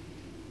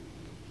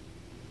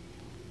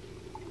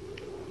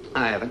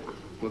 I haven't.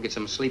 We'll get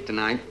some sleep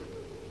tonight,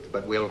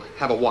 but we'll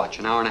have a watch,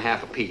 an hour and a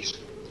half apiece.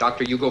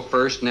 Doctor, you go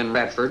first, and then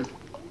Radford,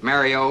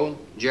 Mario,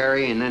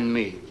 Jerry, and then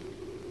me.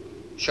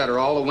 Shutter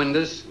all the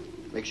windows.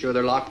 Make sure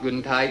they're locked good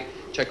and tight.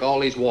 Check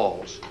all these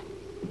walls.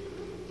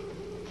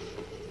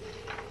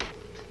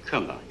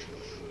 Come on.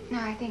 No,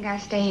 I think I'll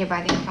stay here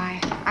by the fire.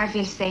 I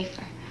feel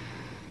safer.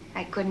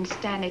 I couldn't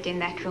stand it in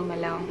that room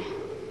alone.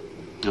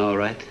 All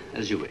right,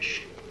 as you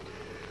wish.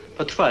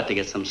 But try to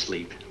get some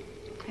sleep.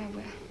 I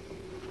will.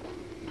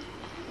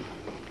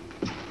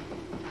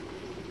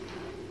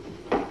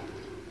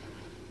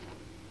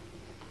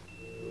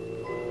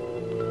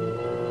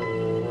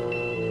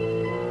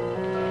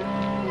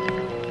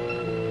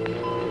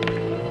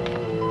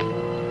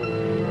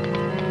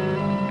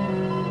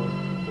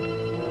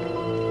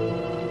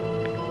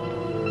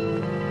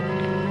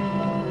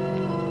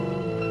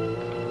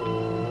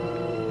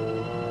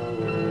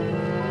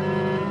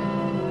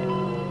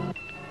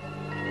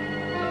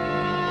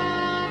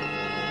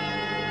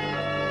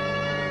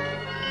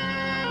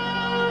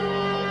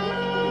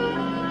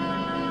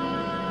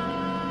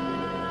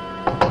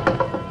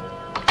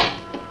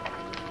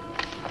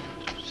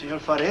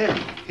 Farrell,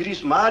 here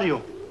is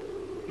Mario.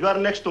 You are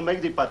next to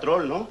make the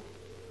patrol, no?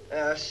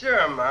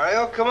 Sure,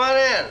 Mario. Come on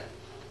in.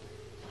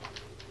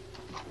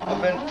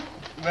 I've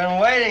been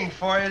waiting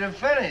for you to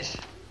finish.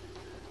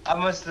 I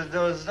must have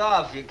dozed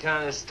off. You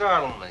kind of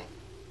startled me.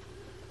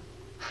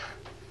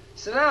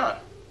 Sit down.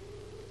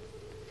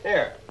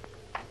 Here.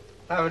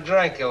 Have a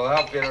drink. It will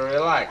help you to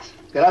relax.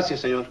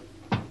 Gracias, señor.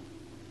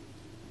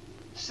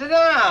 Sit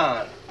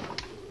down.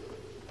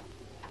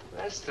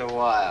 Just a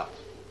while.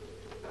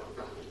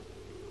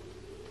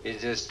 You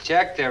just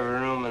checked every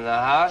room in the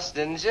house,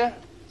 didn't you?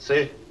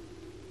 Sí.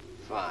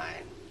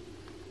 Fine.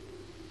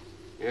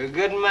 You're a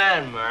good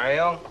man,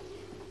 Mario.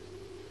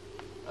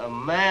 A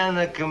man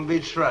that can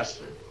be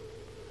trusted.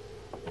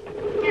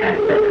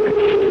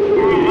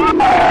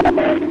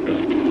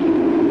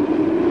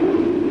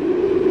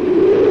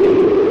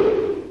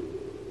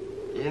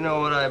 You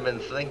know what I've been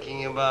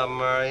thinking about,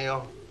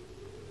 Mario?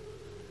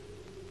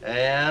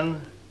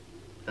 Anne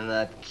and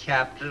that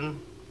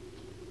captain.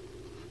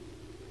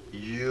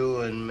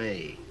 You and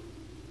me.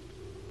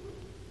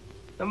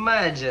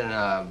 Imagine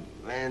an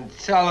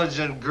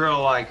intelligent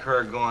girl like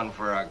her going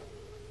for a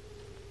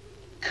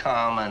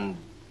common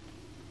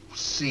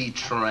sea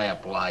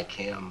tramp like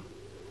him.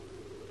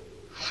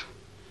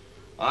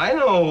 I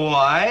know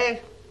why.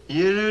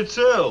 You do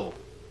too.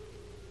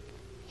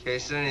 In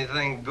case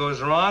anything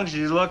goes wrong,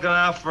 she's looking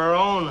out for her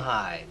own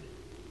hide.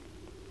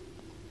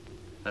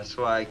 That's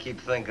why I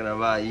keep thinking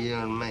about you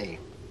and me.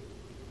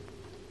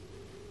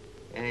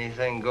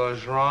 anything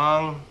goes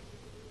wrong,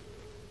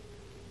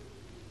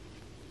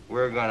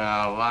 we're gonna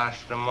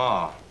outlast them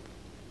all.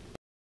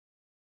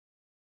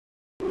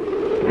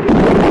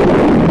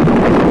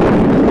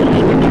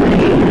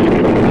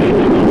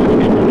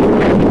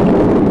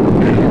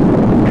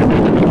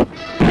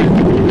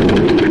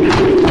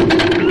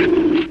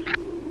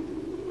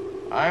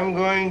 I'm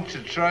going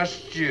to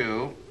trust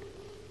you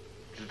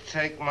to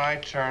take my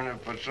turn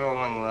at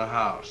patrolling the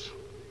house.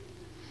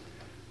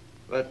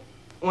 But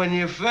when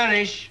you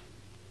finish,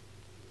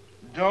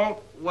 don't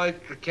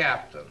wake the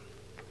captain.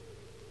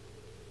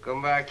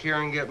 Come back here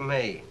and get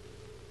me.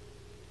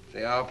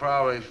 See, I'll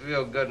probably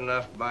feel good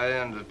enough by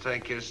then to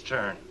take his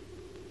turn.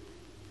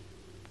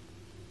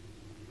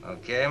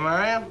 Okay,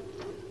 Mario?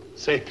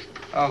 Sí.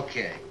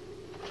 Okay.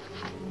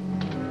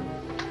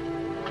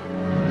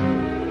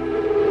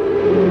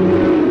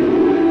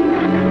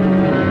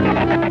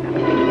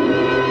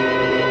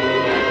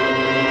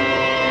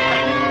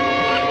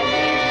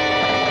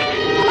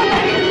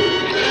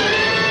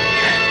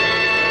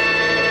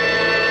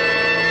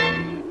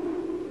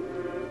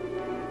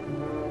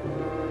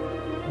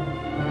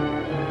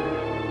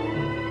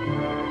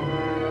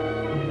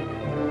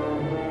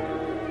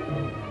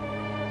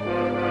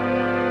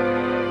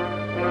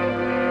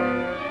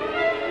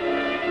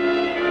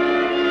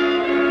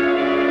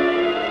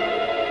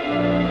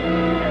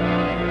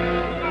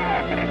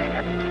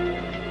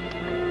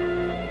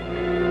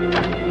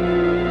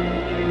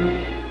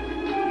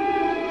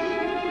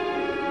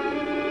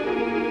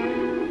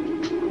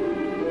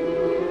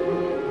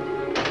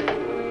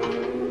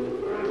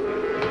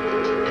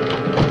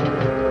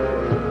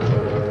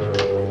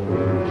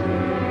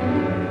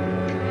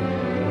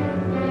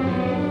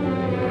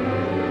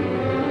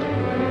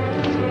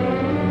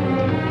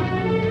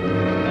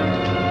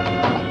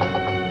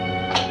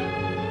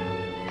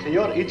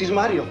 It is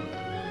Mario.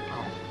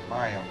 Oh,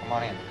 Mario, come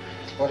on in.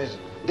 What is it?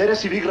 There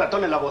is a big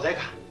raton in la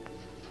bodega.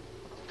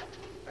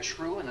 A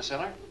shrew in the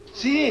cellar?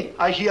 See,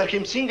 I hear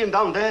him singing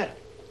down there.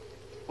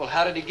 Well,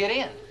 how did he get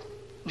in?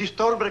 The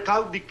storm broke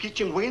out the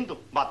kitchen window,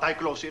 but I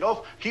closed it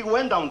off. He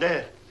went down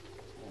there.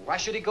 Why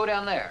should he go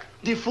down there?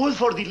 The food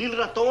for the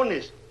little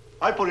ratones.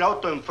 I put it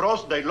out to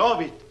defrost. They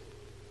love it.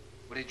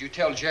 What, did you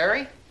tell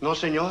Jerry? No,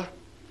 senor.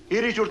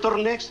 Here is your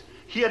turn next.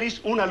 Here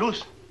is una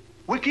luz.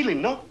 We kill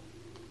him, no?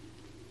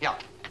 Yeah.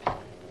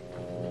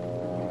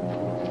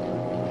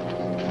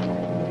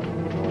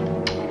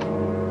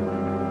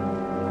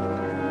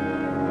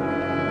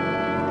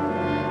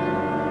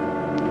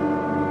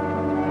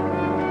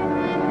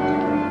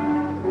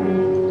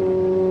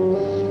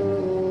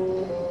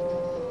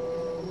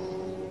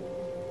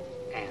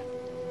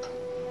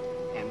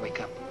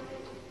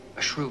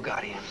 Shrew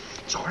got in.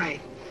 It's all right.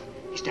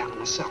 He's down in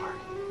the cellar.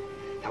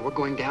 Now, we're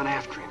going down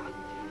after him.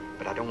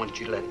 But I don't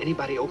want you to let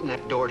anybody open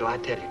that door till I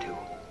tell you to.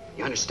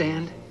 You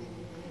understand?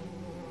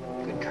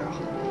 Good girl.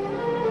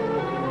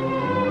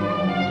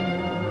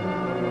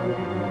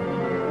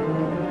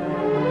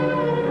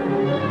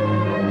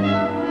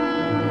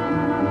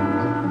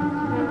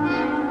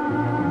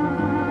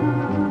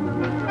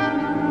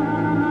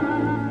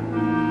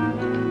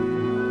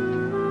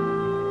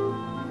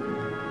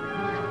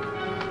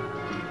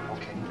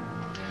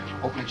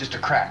 Just a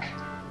crack.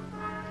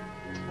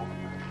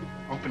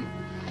 Open.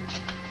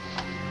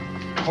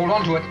 Hold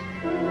on to it.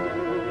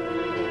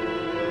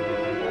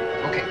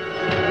 Okay.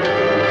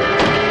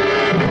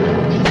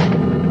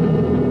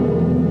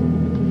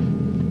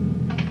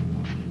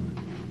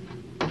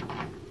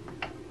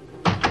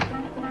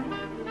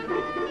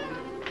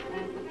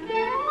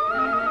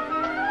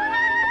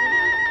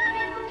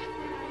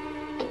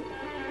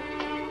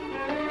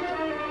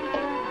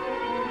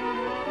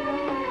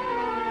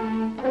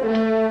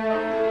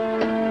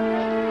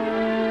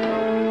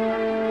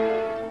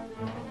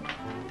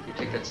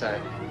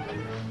 Side.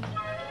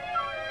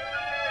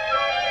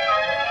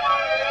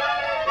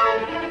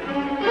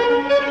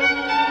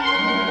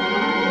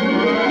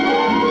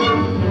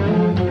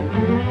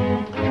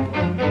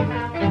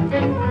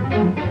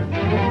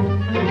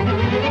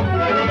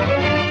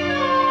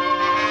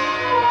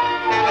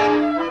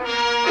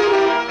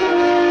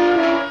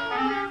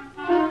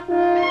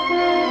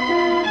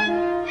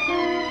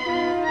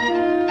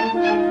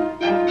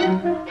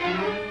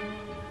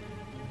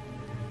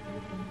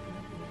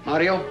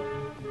 Mario?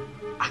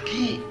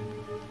 Aquí.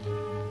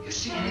 You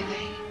see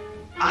anything?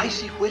 I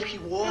see where he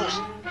was.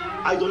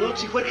 I do not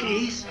see where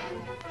he is.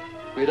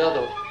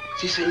 Cuidado.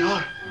 Sí,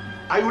 senor.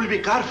 I will be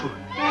careful.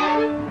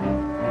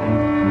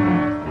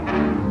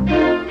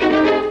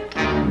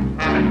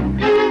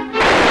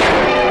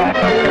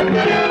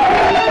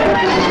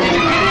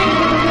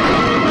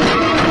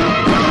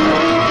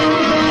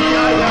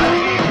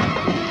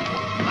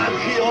 And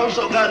he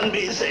also can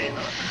be seen.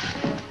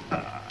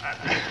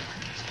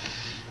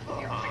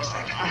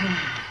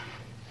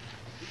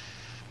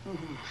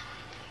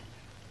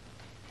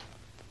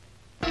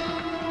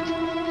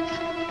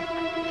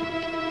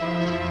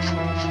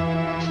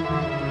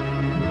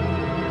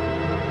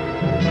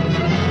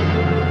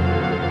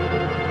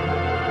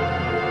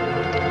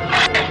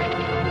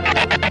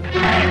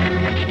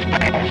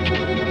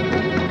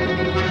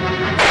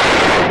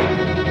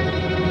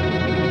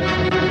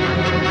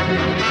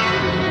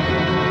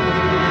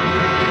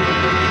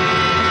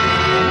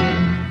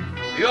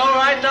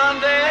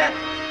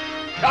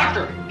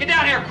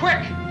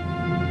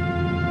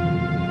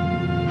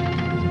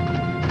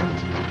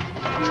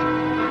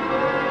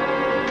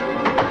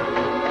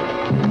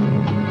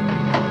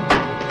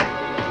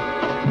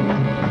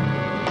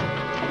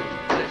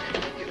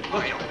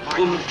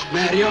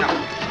 Mario.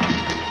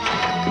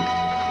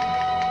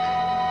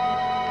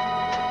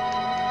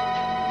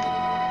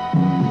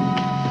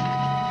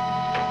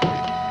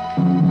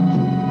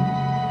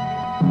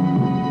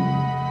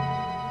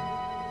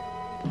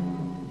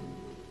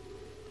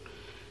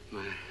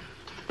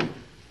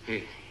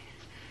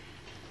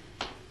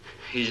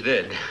 He's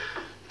dead.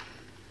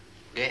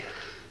 Dead?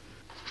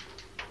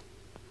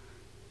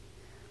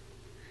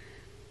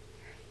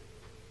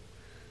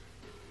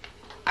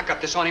 I got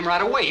this on him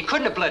right away. He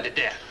couldn't have bled to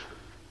death.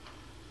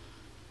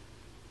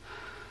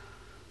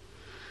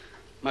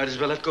 Might as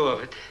well let go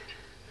of it.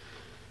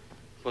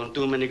 Won't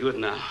do him any good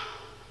now.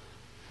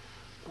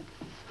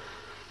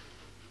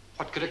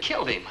 What could have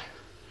killed him?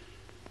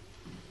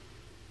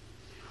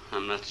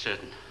 I'm not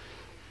certain.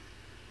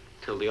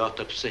 Till the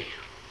autopsy.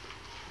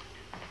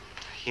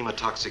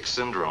 Hemotoxic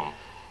syndrome.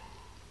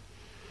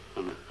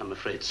 I'm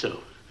afraid so.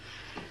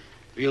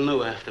 We'll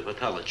know after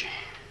pathology.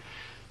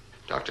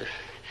 Doctor,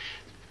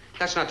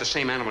 that's not the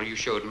same animal you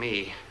showed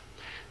me.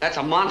 That's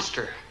a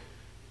monster.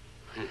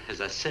 As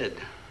I said,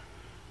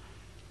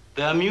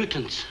 they are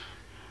mutants.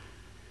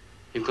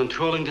 In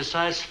controlling the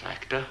size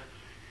factor,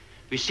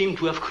 we seem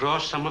to have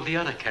crossed some of the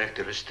other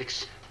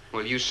characteristics.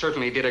 Well, you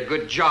certainly did a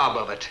good job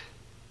of it.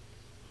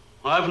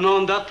 I've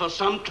known that for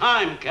some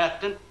time,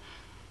 Captain.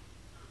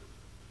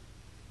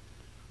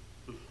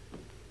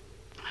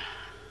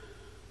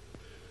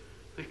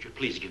 Would you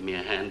please give me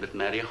a hand with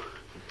Mario?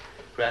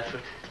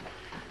 Bradford,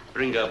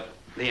 bring up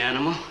the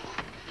animal.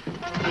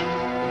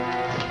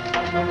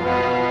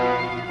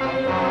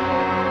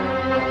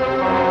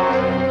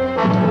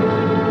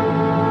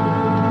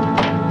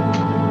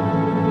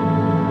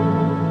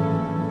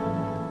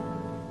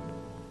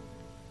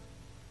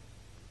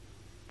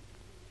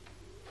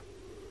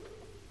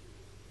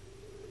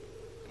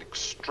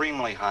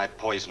 Extremely high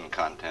poison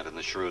content in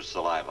the Shrews'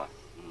 saliva.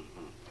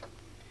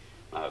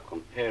 Now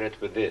compare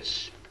it with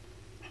this.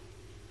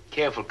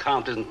 Careful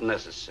count isn't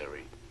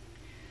necessary.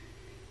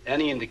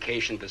 Any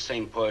indication of the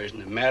same poison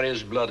in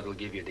Mario's blood will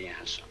give you the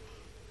answer.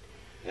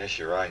 Yes,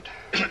 you're right.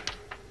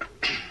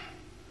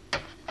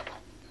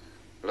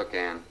 Look,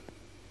 Ann.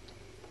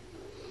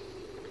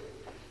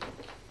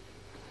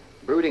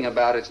 Brooding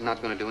about it's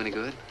not going to do any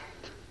good.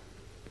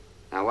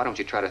 Now, why don't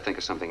you try to think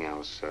of something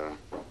else?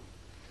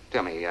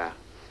 Tell me,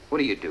 what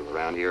do you do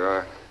around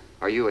here?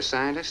 Are you a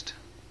scientist?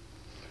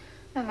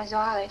 I'm a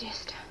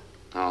zoologist.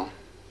 Oh.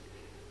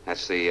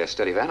 That's the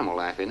study of animal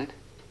life, isn't it?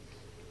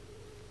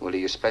 Well, do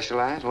you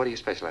specialize? What do you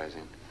specialize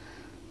in?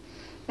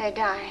 They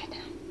died.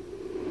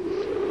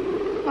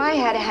 Well, I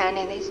had a hand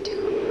in this,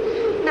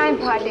 too. And I'm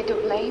partly to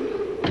blame.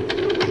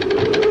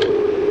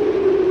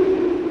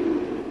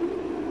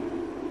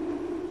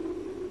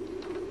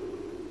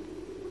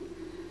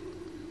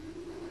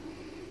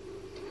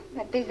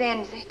 But this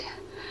ends it.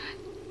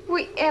 If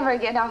we ever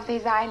get off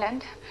this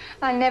island,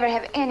 I'll never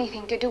have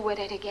anything to do with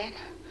it again.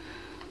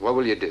 What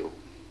will you do?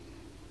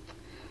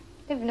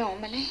 Live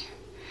normally,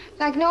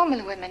 like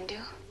normal women do.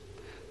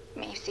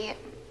 May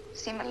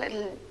seem a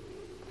little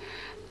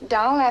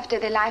dull after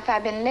the life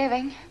I've been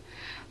living.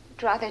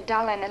 But rather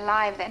dull and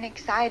alive than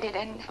excited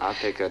and... I'll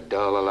take a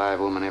dull, alive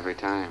woman every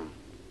time.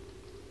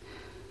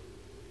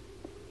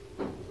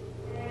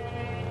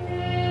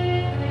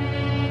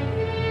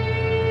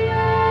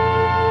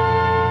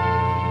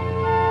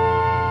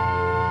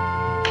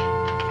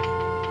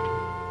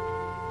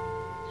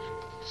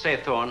 Say,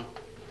 Thorne,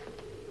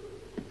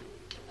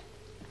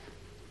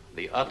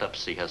 the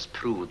autopsy has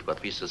proved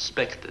what we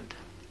suspected.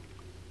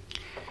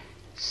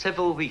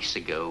 Several weeks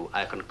ago,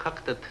 I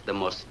concocted the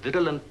most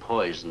virulent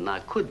poison I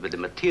could with the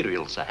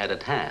materials I had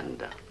at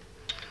hand.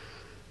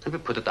 And we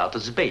put it out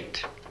as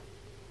bait.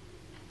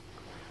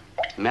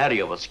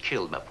 Mario was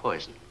killed by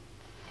poison.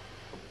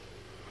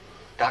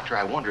 Doctor,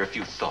 I wonder if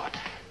you thought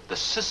the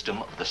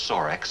system of the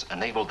Sorex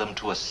enabled them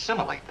to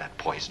assimilate that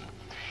poison.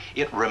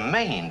 It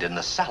remained in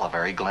the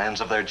salivary glands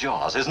of their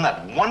jaws. Isn't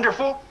that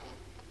wonderful?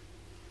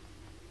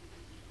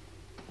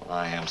 Well,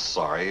 I am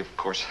sorry. Of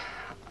course,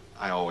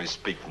 I always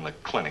speak from the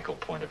clinical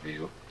point of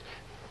view.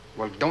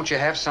 Well, don't you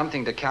have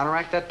something to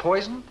counteract that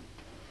poison?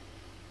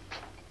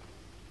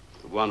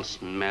 Once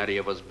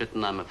Mario was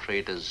bitten, I'm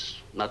afraid there's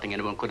nothing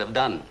anyone could have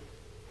done.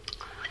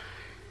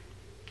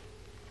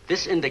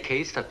 This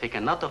indicates that they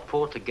cannot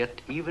afford to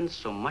get even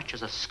so much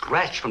as a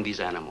scratch from these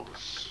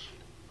animals.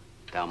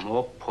 They're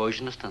more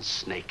poisonous than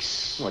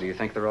snakes. What, do you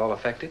think they're all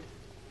affected?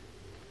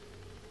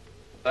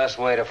 Best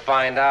way to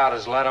find out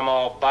is let them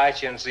all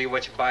bite you and see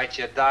which bite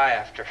you die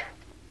after.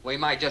 We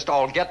might just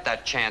all get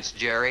that chance,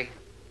 Jerry.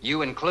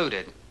 You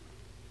included.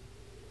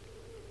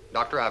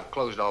 Doctor, I've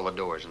closed all the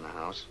doors in the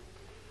house.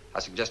 I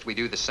suggest we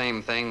do the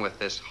same thing with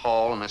this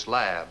hall and this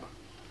lab.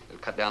 It'll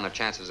cut down the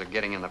chances of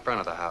getting in the front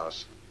of the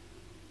house.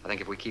 I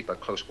think if we keep a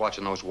close watch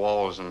on those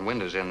walls and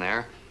windows in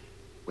there,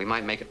 we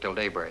might make it till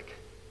daybreak.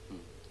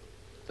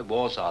 The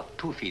walls are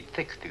 2 feet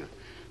thick.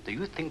 Do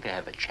you think they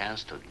have a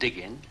chance to dig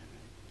in?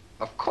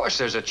 Of course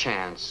there's a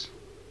chance.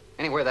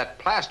 Anywhere that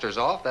plaster's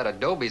off, that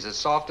adobe's as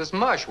soft as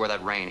mush where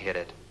that rain hit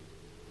it.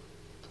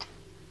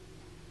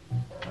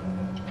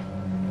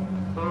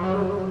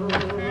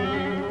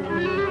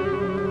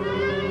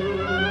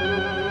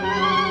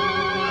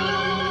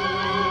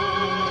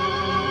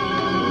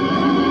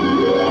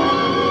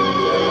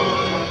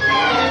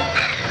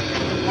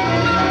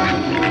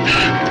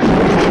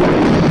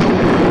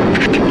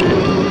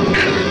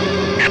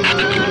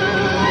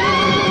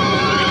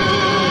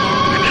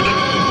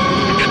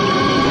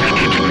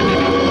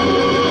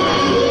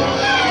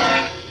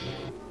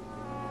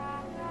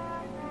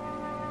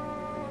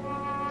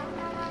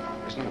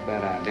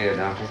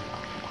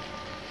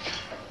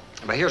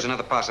 Here's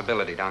another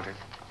possibility, Doctor.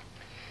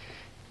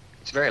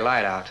 It's very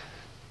light out.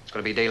 It's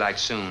going to be daylight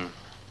soon.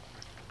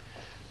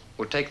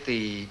 We'll take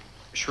the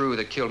shrew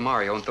that killed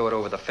Mario and throw it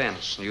over the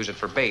fence and use it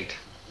for bait.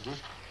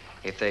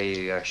 If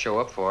they show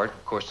up for it,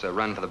 of course, they'll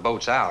run for the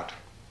boats out.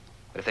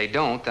 But if they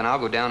don't, then I'll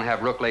go down and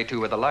have Rook lay to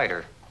with a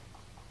lighter.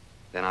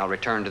 Then I'll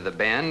return to the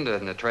bend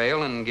and the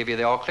trail and give you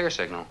the all-clear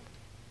signal.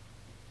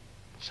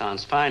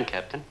 Sounds fine,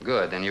 Captain.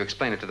 Good. Then you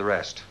explain it to the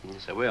rest.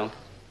 Yes, I will.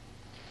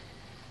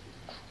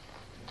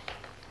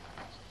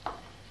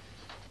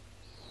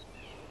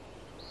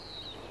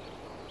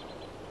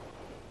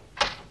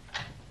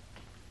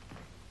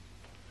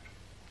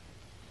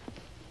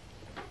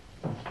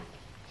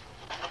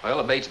 Well,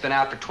 the bait's been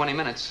out for 20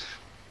 minutes.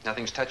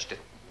 Nothing's touched it.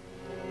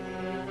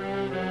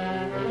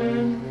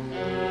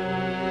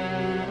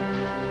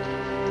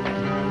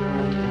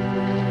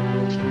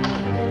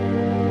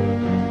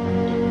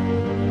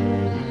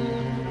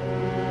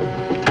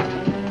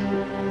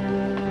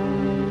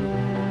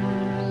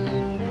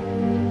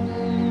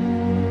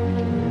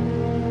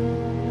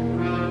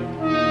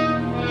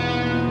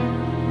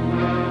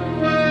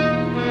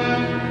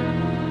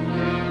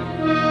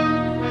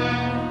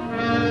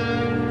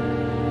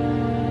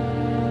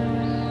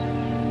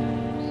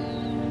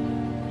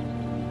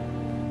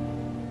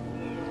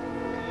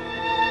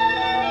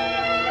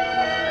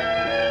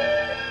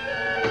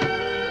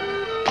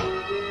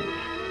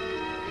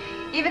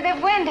 Even the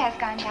wind has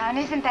gone down.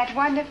 Isn't that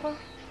wonderful?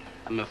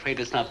 I'm afraid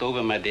it's not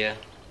over, my dear.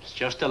 It's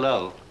just a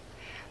lull.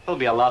 There'll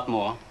be a lot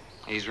more.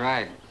 He's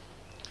right.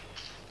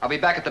 I'll be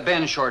back at the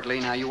bend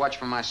shortly. Now, you watch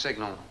for my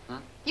signal. Huh?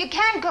 You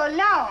can't go alone.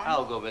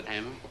 I'll go with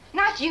him.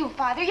 Not you,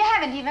 Father. You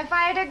haven't even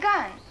fired a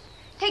gun.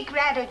 Take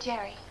Red or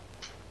Jerry.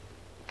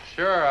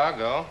 Sure, I'll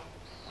go.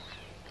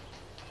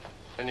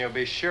 Then you'll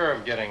be sure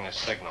of getting the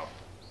signal.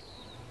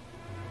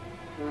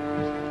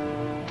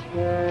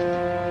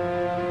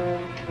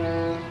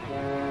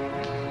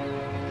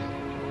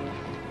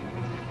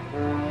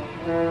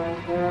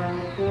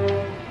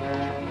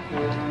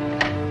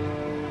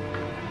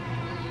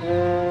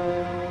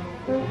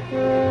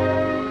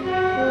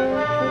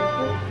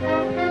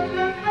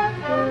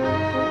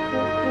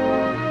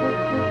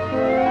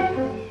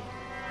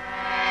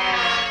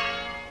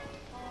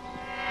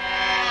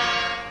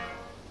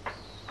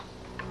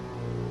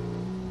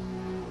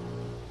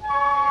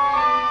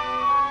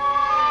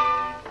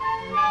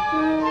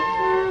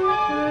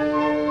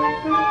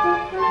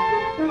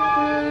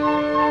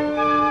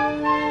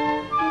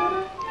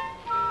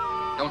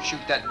 Don't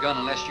shoot that gun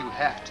unless you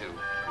have to.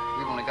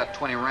 We've only got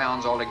 20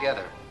 rounds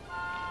altogether.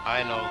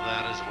 I know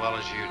that as well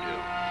as you do.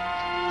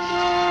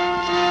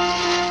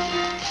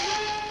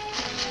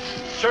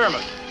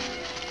 Sherman,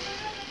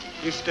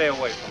 you stay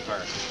away from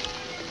her.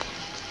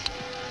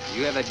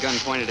 You have that gun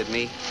pointed at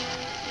me?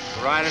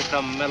 Right at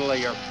the middle of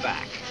your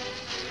back.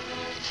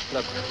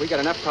 Look, we got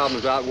enough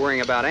problems without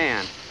worrying about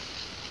Ann.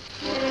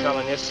 I'm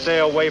telling you, stay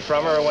away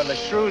from her, or when the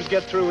Shrews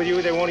get through with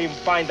you, they won't even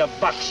find the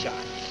buckshot.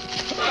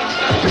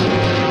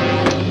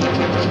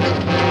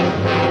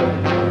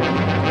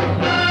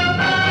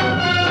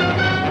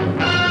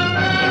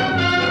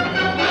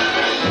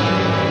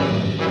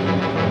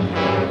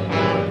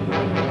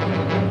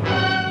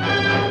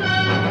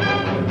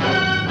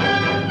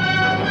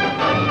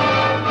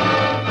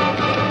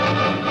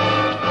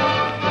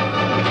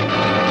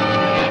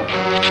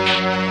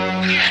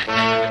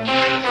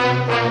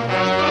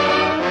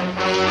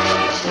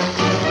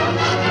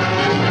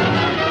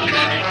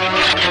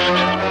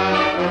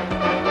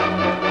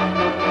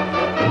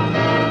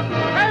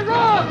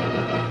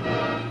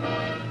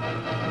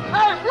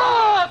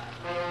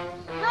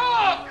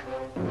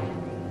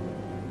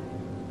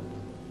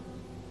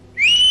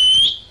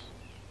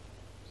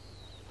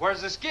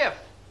 Where's this gift?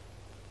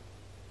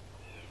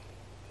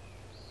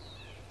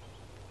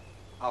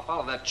 I'll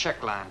follow that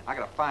check line. I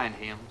gotta find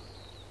him.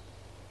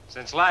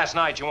 Since last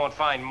night, you won't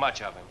find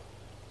much of him.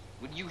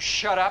 Would you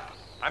shut up?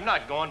 I'm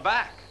not going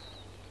back.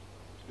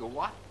 You're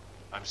what?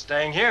 I'm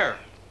staying here.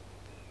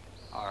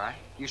 All right.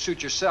 You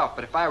suit yourself,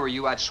 but if I were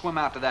you, I'd swim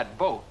out to that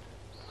boat.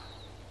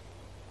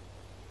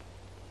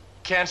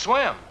 Can't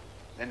swim.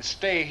 Then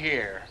stay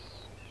here.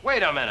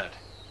 Wait a minute.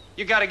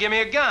 You gotta give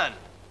me a gun.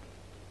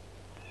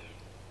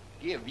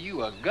 Give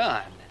you a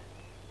gun?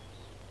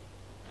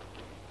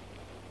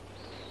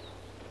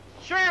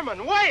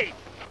 Sherman, wait!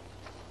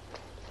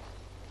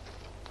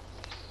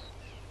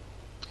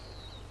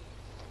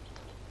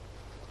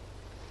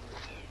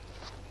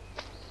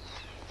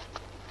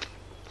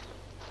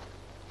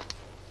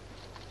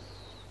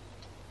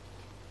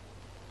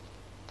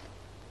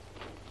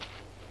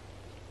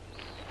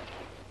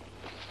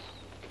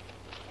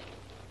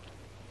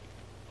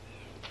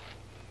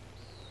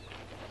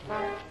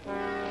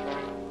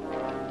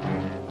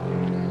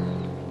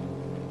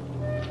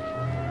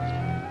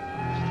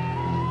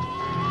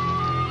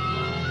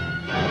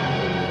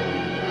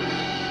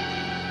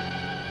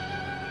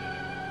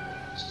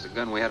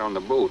 Gun we had on the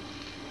boat.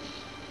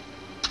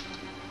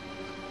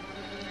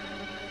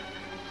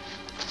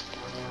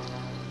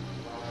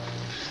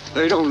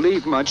 They don't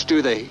leave much,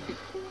 do they?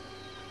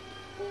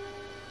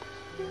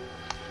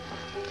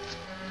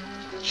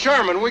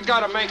 Sherman, we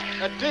gotta make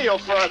a deal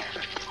for it.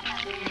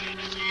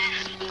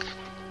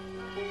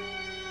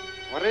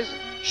 What is it?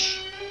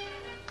 Shh.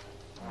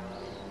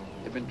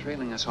 They've been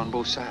trailing us on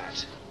both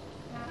sides.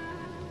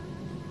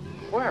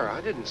 Where?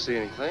 I didn't see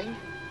anything.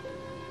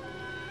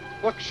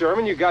 Look,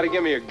 Sherman, you gotta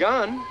give me a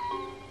gun.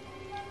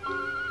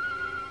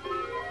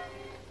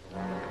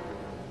 All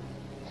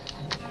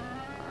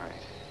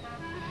right.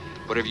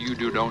 Whatever you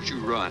do, don't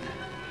you run.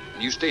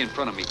 And you stay in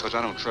front of me, because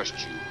I don't trust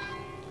you.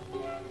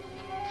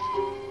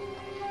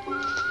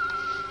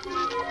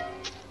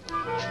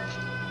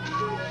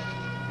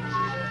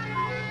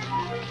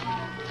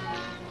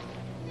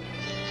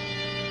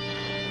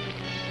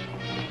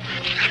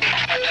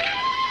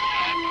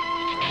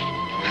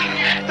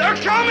 They're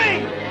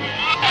coming!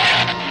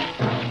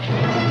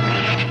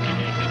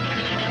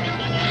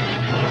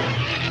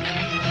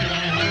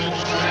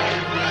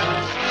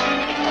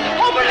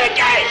 Open the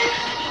gate!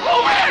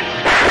 Open it!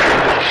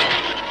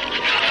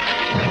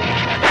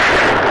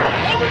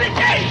 Open the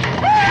gate!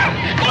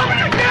 Open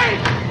the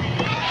gate!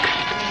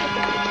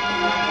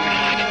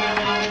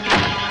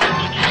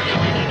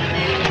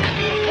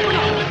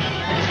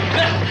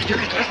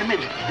 Let him in!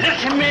 Let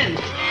him in!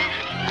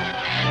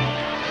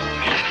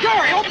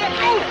 Gary, open the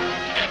door!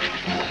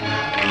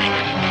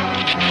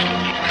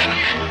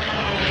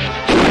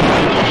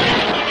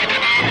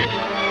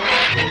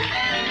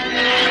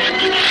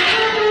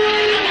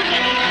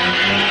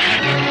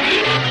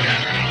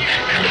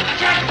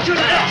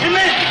 Let him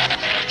in!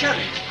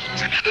 Jerry,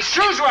 the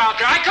Shrews were out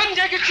there. I couldn't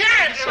take a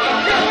chance.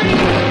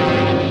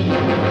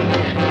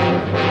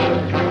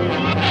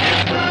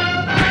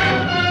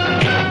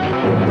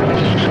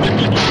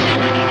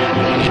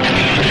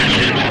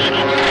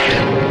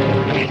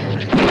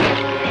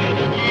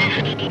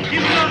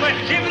 Keep it up,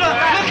 keep it up.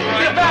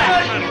 Get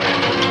back.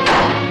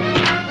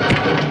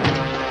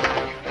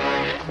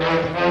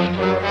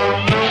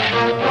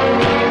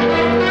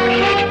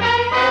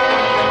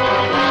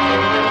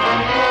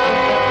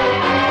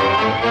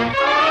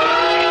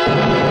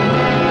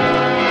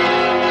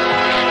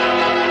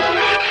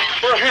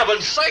 For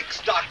heaven's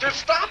sakes, Doctor,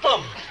 stop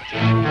them!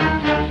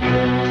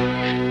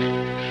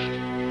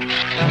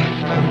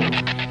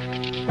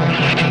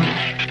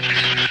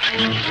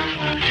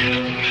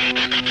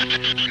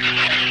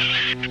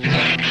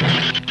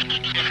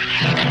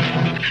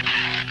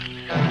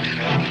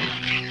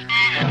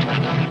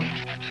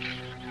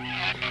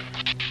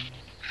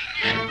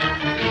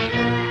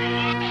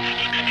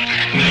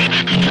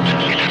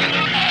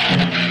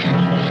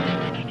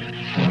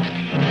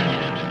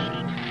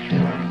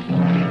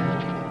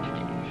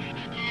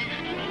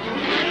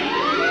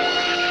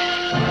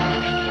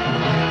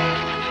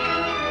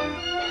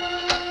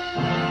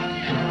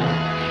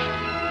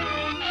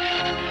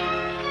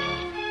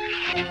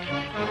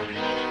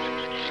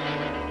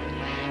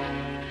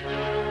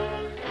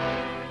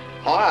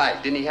 All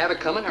right, didn't he have it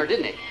coming, or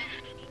didn't he?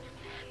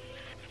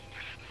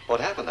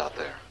 What happened out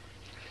there?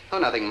 Oh,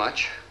 nothing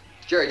much.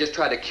 Jerry just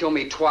tried to kill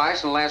me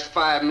twice in the last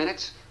 5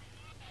 minutes.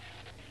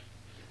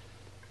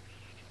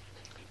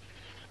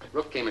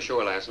 Rook came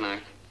ashore last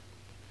night.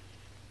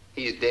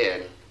 He's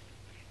dead.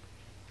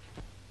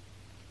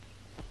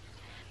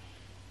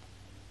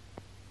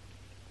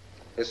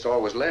 This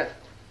all was left.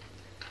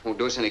 Won't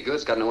do us any good.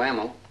 It's got no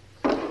ammo.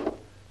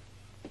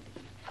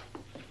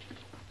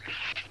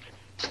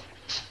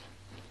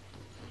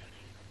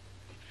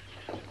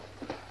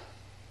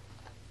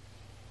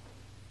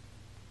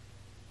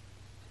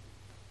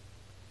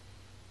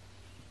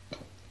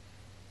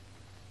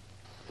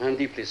 I'm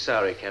deeply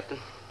sorry, Captain.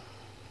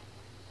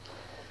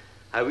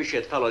 I wish you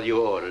had followed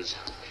your orders.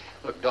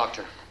 Look,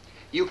 Doctor,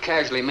 you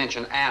casually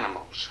mentioned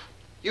animals.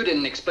 You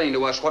didn't explain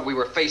to us what we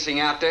were facing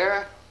out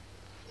there.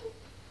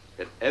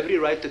 You have every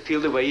right to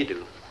feel the way you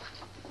do.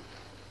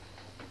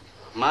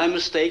 My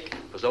mistake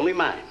was only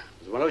mine.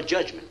 It was one of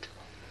judgment.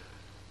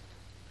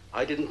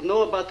 I didn't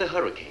know about the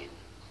hurricane.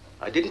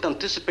 I didn't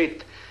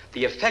anticipate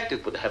the effect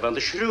it would have on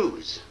the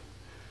Shrews.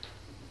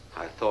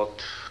 I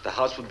thought the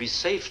house would be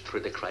safe through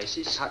the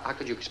crisis. How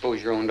could you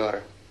expose your own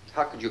daughter?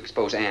 How could you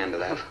expose Anne to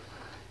that?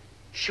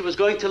 She was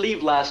going to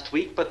leave last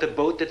week, but the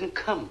boat didn't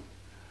come.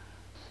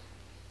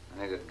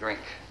 I need a drink.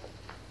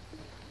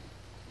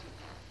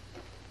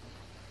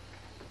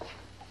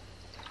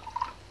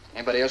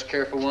 Anybody else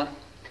care for one?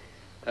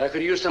 I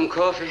could use some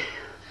coffee.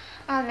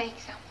 I'll make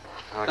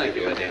some. Thank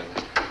you, madam.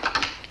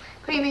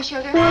 Creamy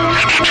sugar? My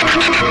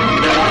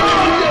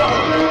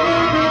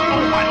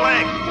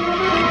leg!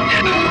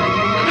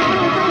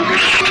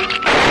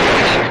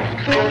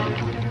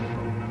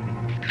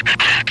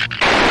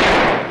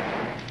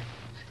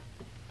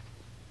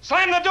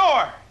 Slam the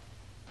door!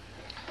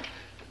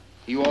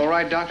 You all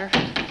right, Doctor?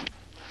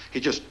 He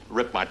just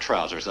ripped my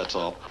trousers, that's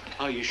all.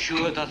 Are you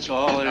sure that's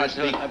all there is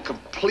to it? I'm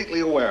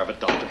completely aware of it,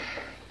 Doctor.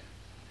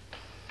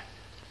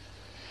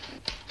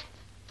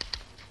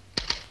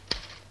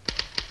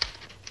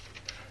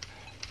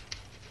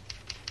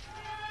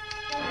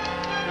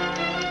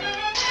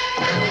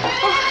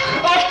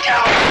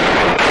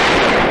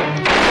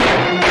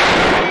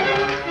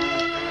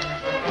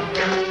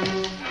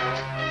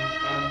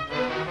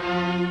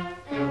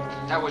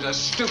 That was a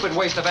stupid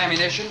waste of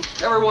ammunition.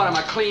 Every one of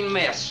them a clean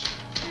mess.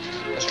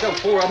 There's still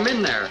 4 of them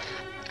in there.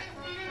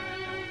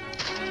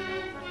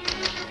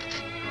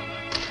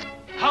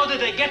 How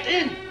did they get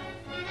in?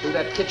 Through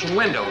that kitchen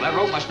window. That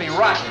rope must be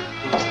rotten.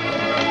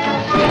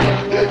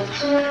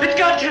 It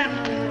got him!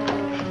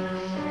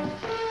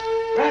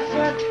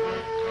 Radford!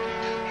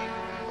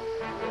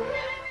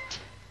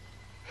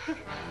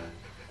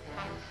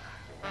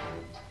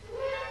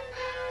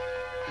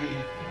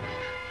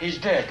 He's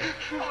dead.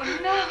 Oh,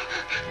 no.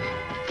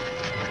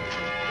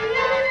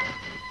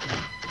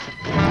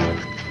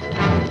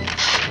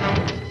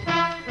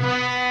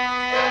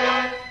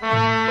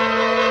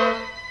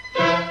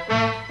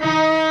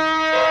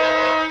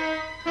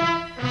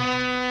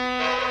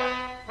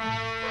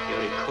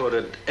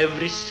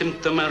 Every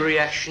symptom and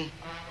reaction,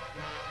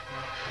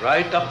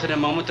 right up to the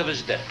moment of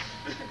his death.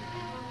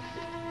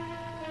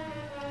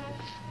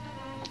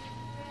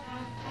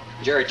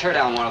 Jerry, tear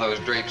down one of those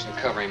drapes and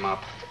cover him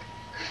up.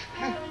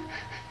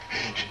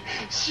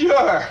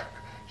 Sure.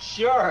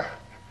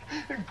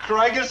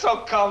 Craigus will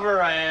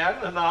cover Ann,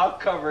 and I'll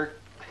cover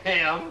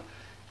him.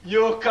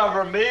 You'll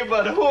cover me,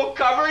 but who'll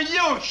cover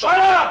you? Shut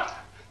up!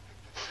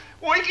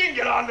 We can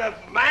get on the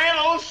man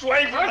old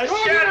sway from the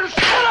shed.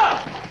 Shut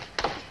up!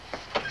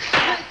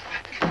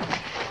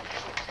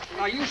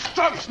 Now you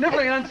stop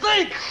sniffling and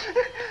think!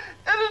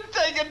 It'll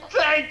take a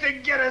tank to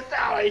get us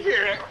out of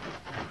here.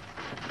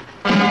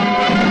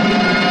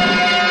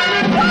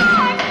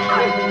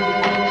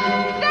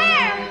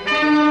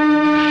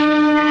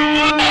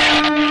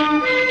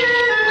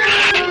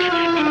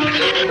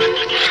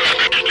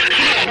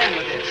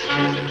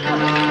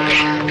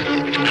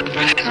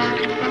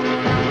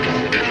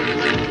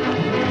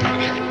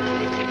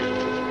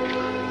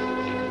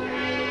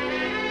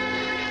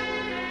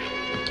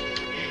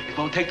 It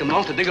won't take them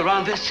long to dig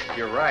around this.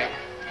 You're right.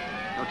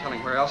 No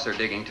telling where else they're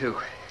digging, too.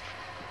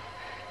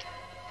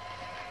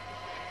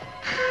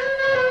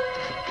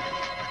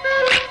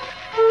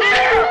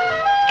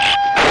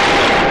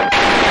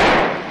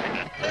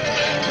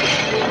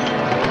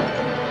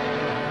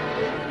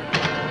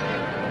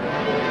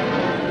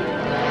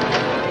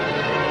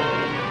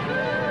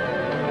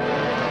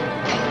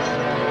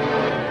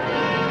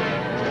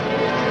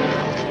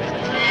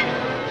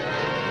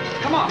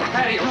 Come on,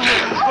 patio.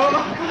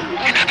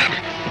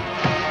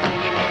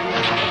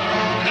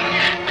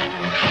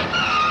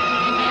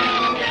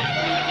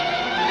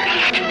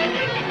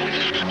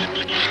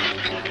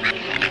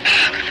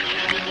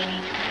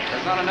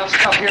 Not enough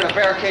stuff here to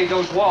barricade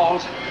those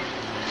walls.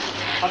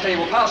 I'll tell you,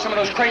 we'll pile some of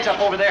those crates up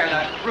over there.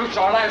 The roof's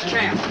our last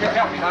chance. Here,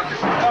 help me, Doctor.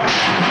 See if you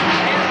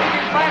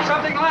can find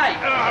something light.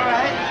 All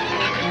right.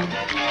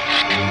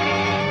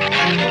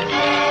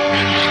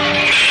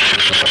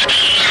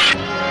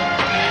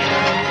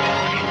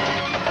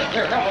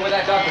 Here, help me with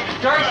that, Doctor.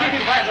 Jerry, see if you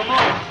can find some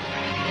more.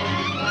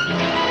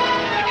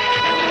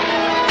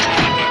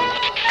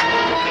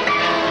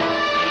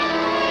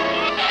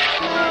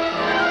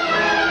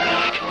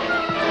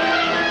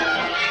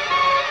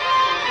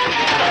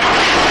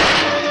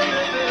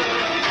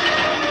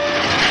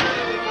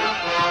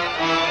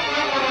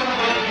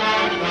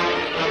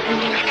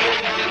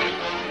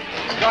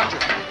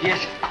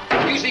 Yes?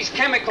 Use these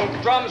chemical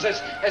drums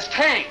as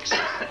tanks.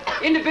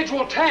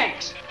 Individual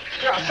tanks.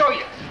 Here, I'll show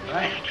you. All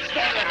right.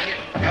 Stand down here.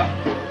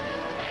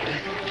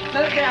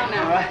 Let it down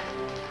now. All right.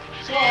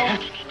 Slow.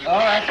 All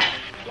right.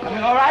 I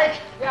mean, all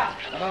right? Yeah.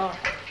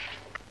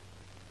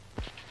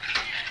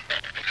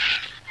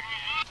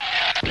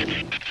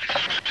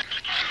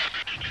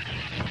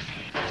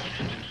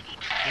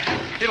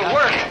 It'll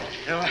work.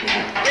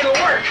 It'll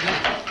work.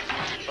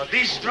 But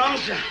these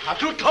drums are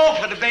too tall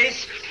for the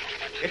base.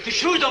 If the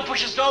shoes don't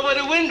push us over,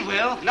 the wind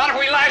will. Not if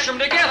we lash them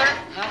together.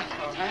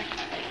 All right.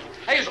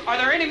 Hey, are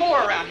there any more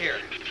around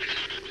here?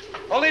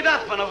 Only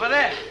that one over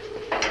there.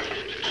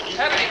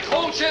 Have any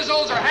cold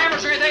chisels or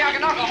hammers or anything I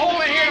can knock a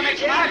hole in here to make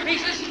some eye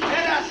pieces? There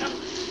are some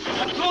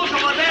tools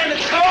over there in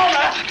the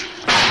corner.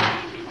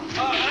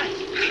 All right.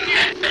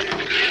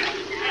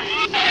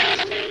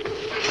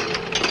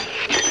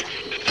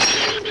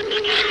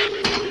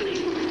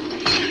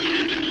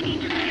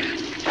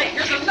 Hey,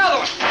 here's another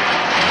one.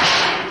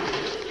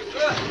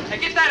 Hey,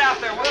 get that out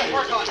there. We'll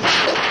work on it.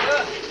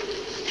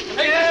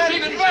 Hey, this is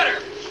even better.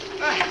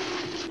 Give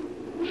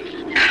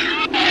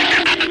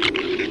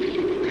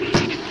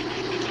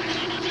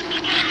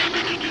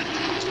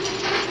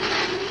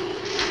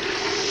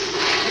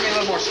me a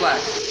little more slack.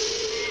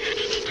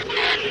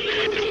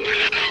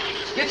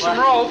 Get some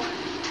rope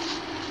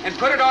and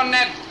put it on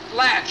that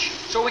latch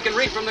so we can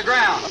reach from the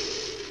ground.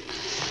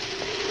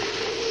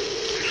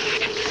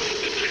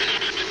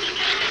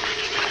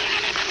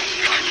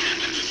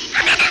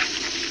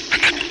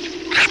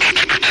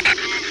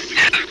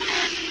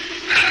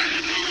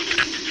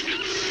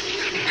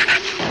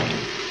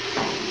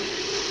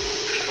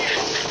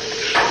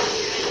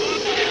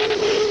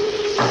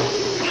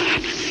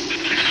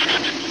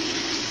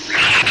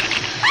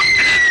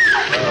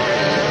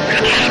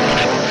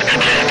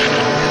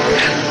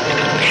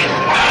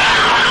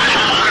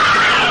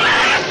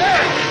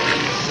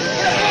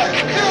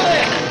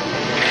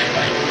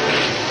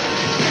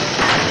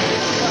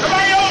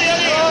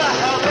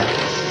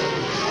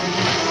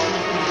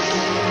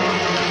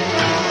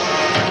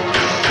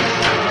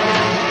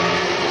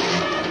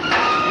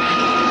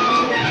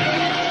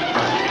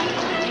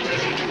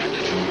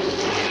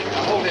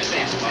 this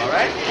in, all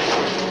right?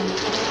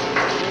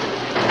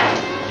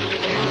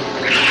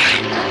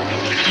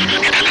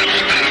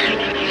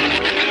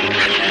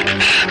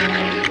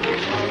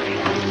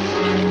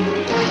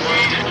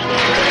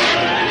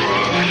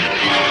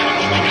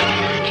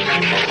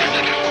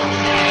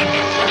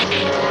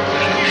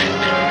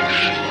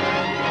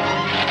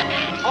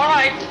 All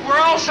right, we're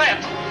all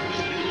set.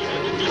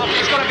 Look,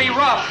 it's going to be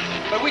rough,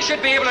 but we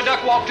should be able to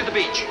duck walk to the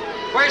beach.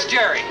 Where's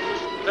Jerry?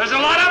 There's a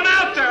lot of them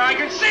out there. I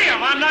can see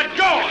them. I'm not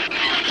going.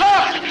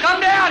 Look, come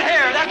down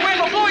here. That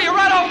wind will blow you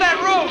right off that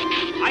roof.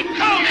 I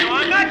told you,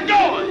 I'm not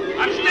going.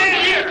 I'm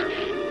staying here.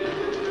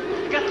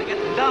 You got to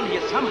get them down here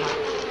somehow.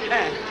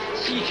 And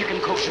see if you can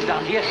coax them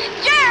down here.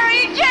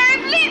 Jerry,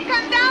 please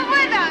come down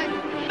with us.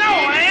 No,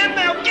 Ann,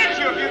 they'll get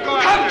you if you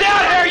go out Come there.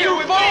 down here,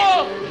 you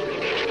fool!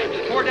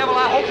 Poor devil,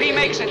 I hope he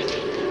makes it.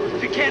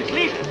 We can't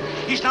leave him.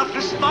 He's not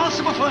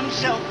responsible for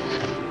himself.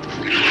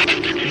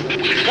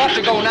 He's got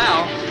to go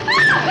now.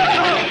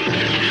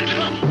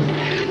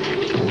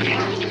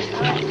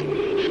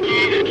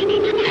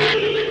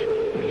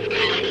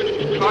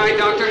 All right,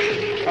 Doctor.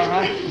 All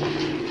right.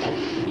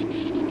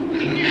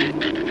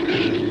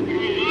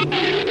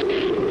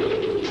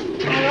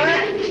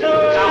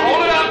 Now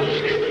hold it up.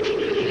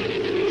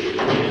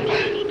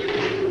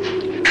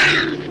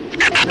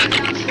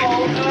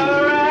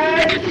 All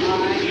right.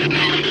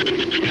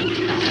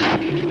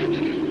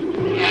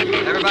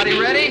 Everybody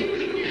ready?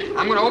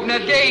 I'm going to open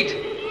that gate.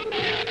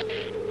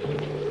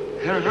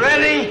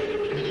 Ready?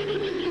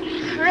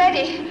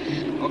 Ready.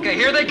 Okay,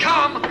 here they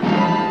come.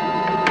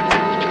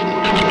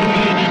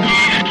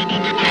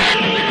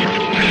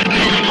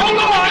 Hold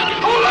on!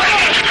 Hold on!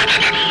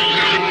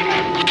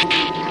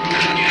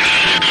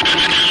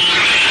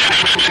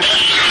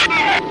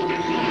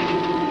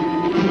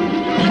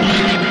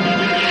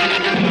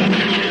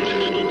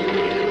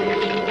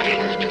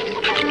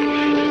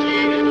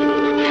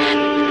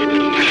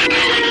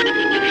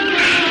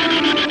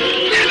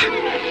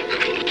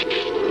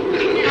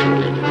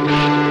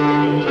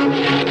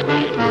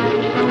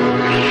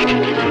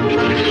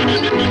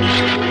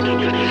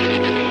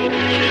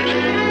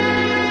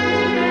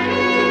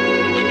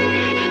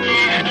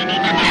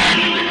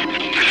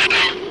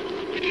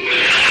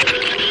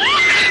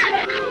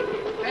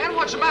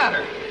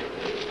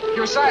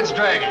 Your side's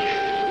dragging.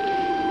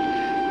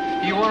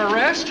 You want to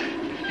rest?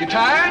 You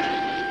tired?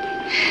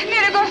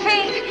 Mira,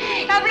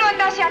 Ghostface, la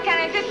blonda se acá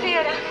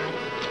necesita.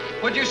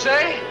 What'd you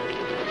say?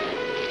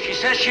 She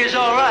says she's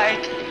all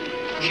right.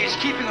 She's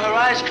keeping her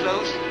eyes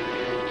closed.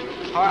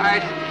 All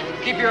right,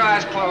 keep your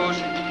eyes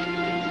closed.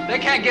 They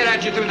can't get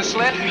at you through the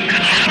slit.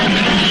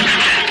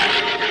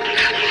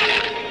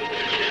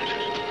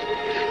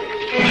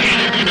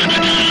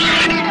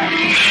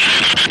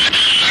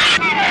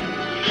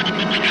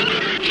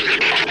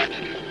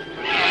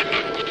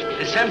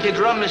 This empty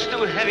drum is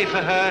too heavy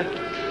for her.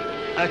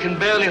 I can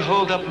barely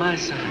hold up my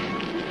side.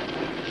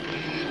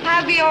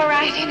 I'll be all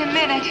right in a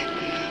minute.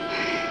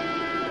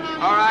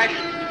 All right,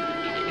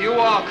 you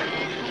walk.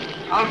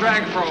 I'll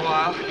drag for a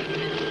while.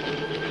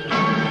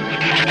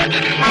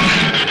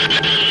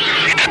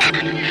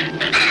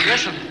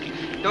 Listen,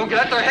 don't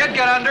let their head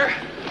get under.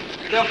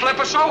 They'll flip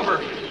us over.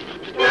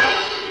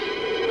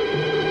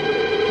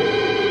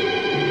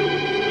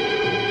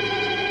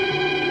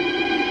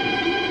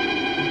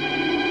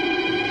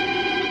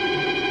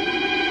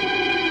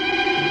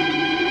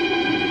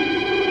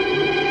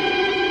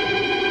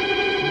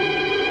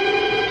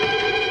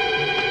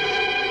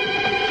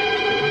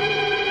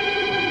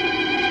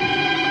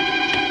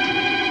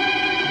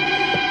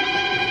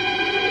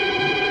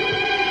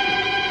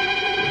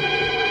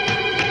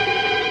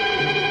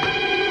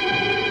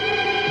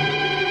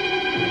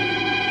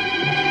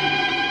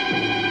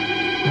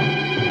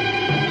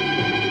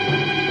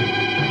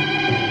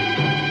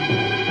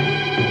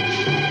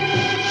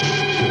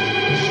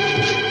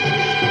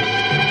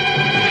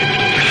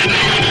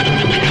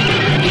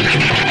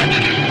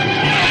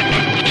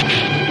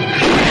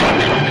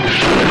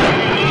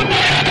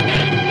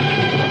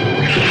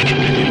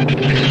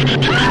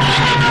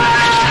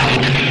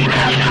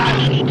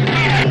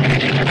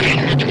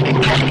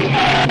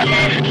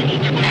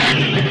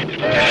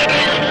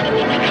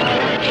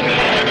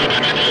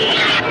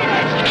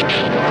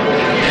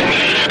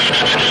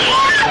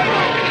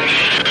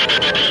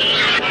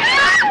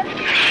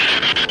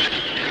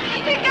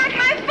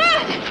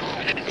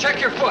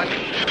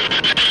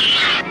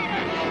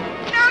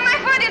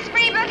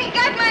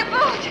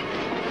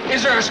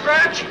 Is there a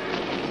scratch?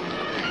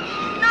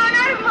 No,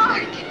 not a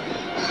mark.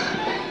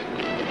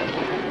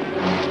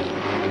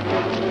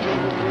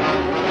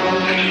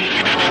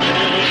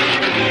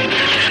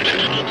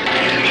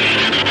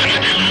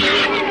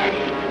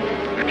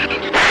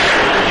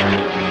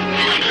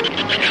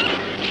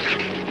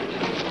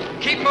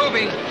 Keep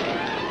moving.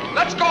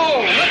 Let's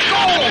go! Let's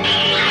go!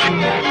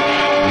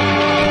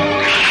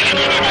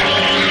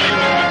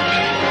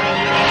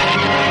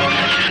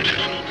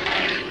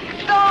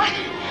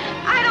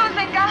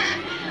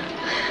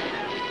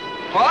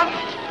 What?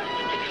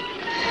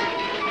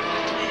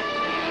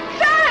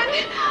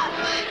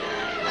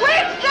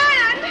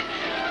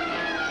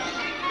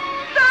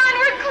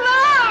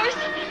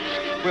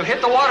 We'll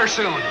hit the water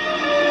soon. It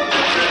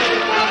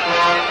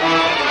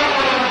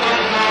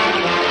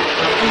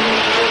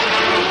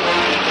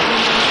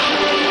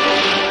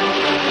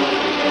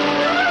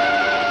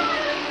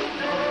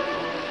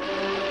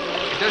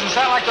doesn't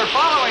sound like they're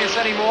following us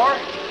anymore.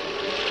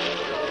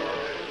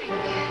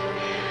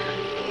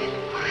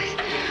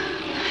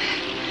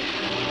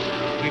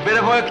 We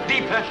better work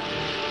deeper.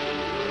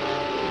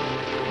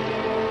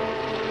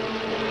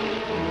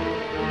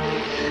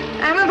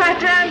 I'm about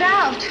drowned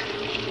out.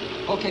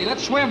 Okay,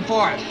 let's swim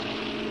for it.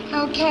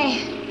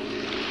 Okay.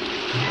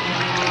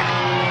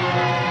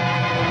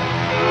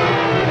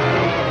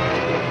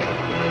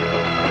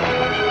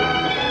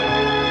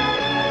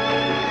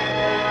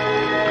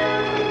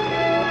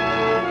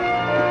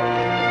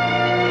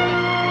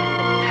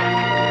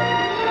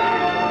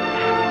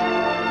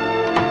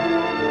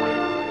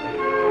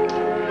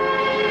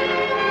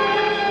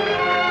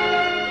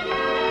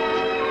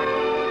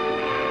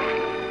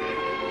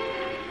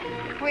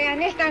 We are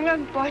nästan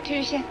långt bort,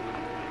 huset.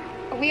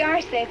 We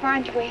are safe,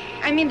 aren't we?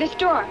 I mean, the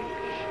storm.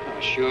 Oh,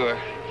 sure.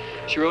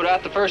 She rode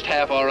out the first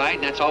half all right,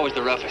 and that's always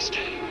the roughest.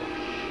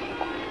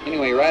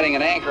 Anyway, riding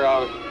at anchor,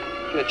 I'll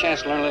get a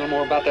chance to learn a little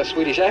more about that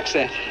Swedish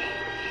accent.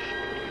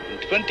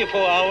 In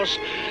 24 hours,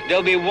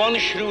 there'll be one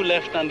shrew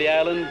left on the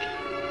island,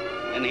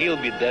 and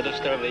he'll be dead of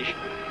starvation.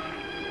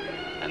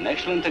 An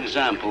excellent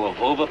example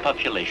of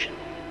overpopulation.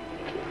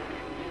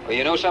 Well,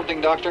 you know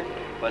something, Doctor?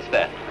 What's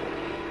that?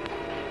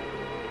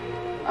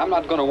 I'm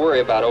not going to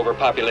worry about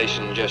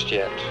overpopulation just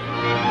yet.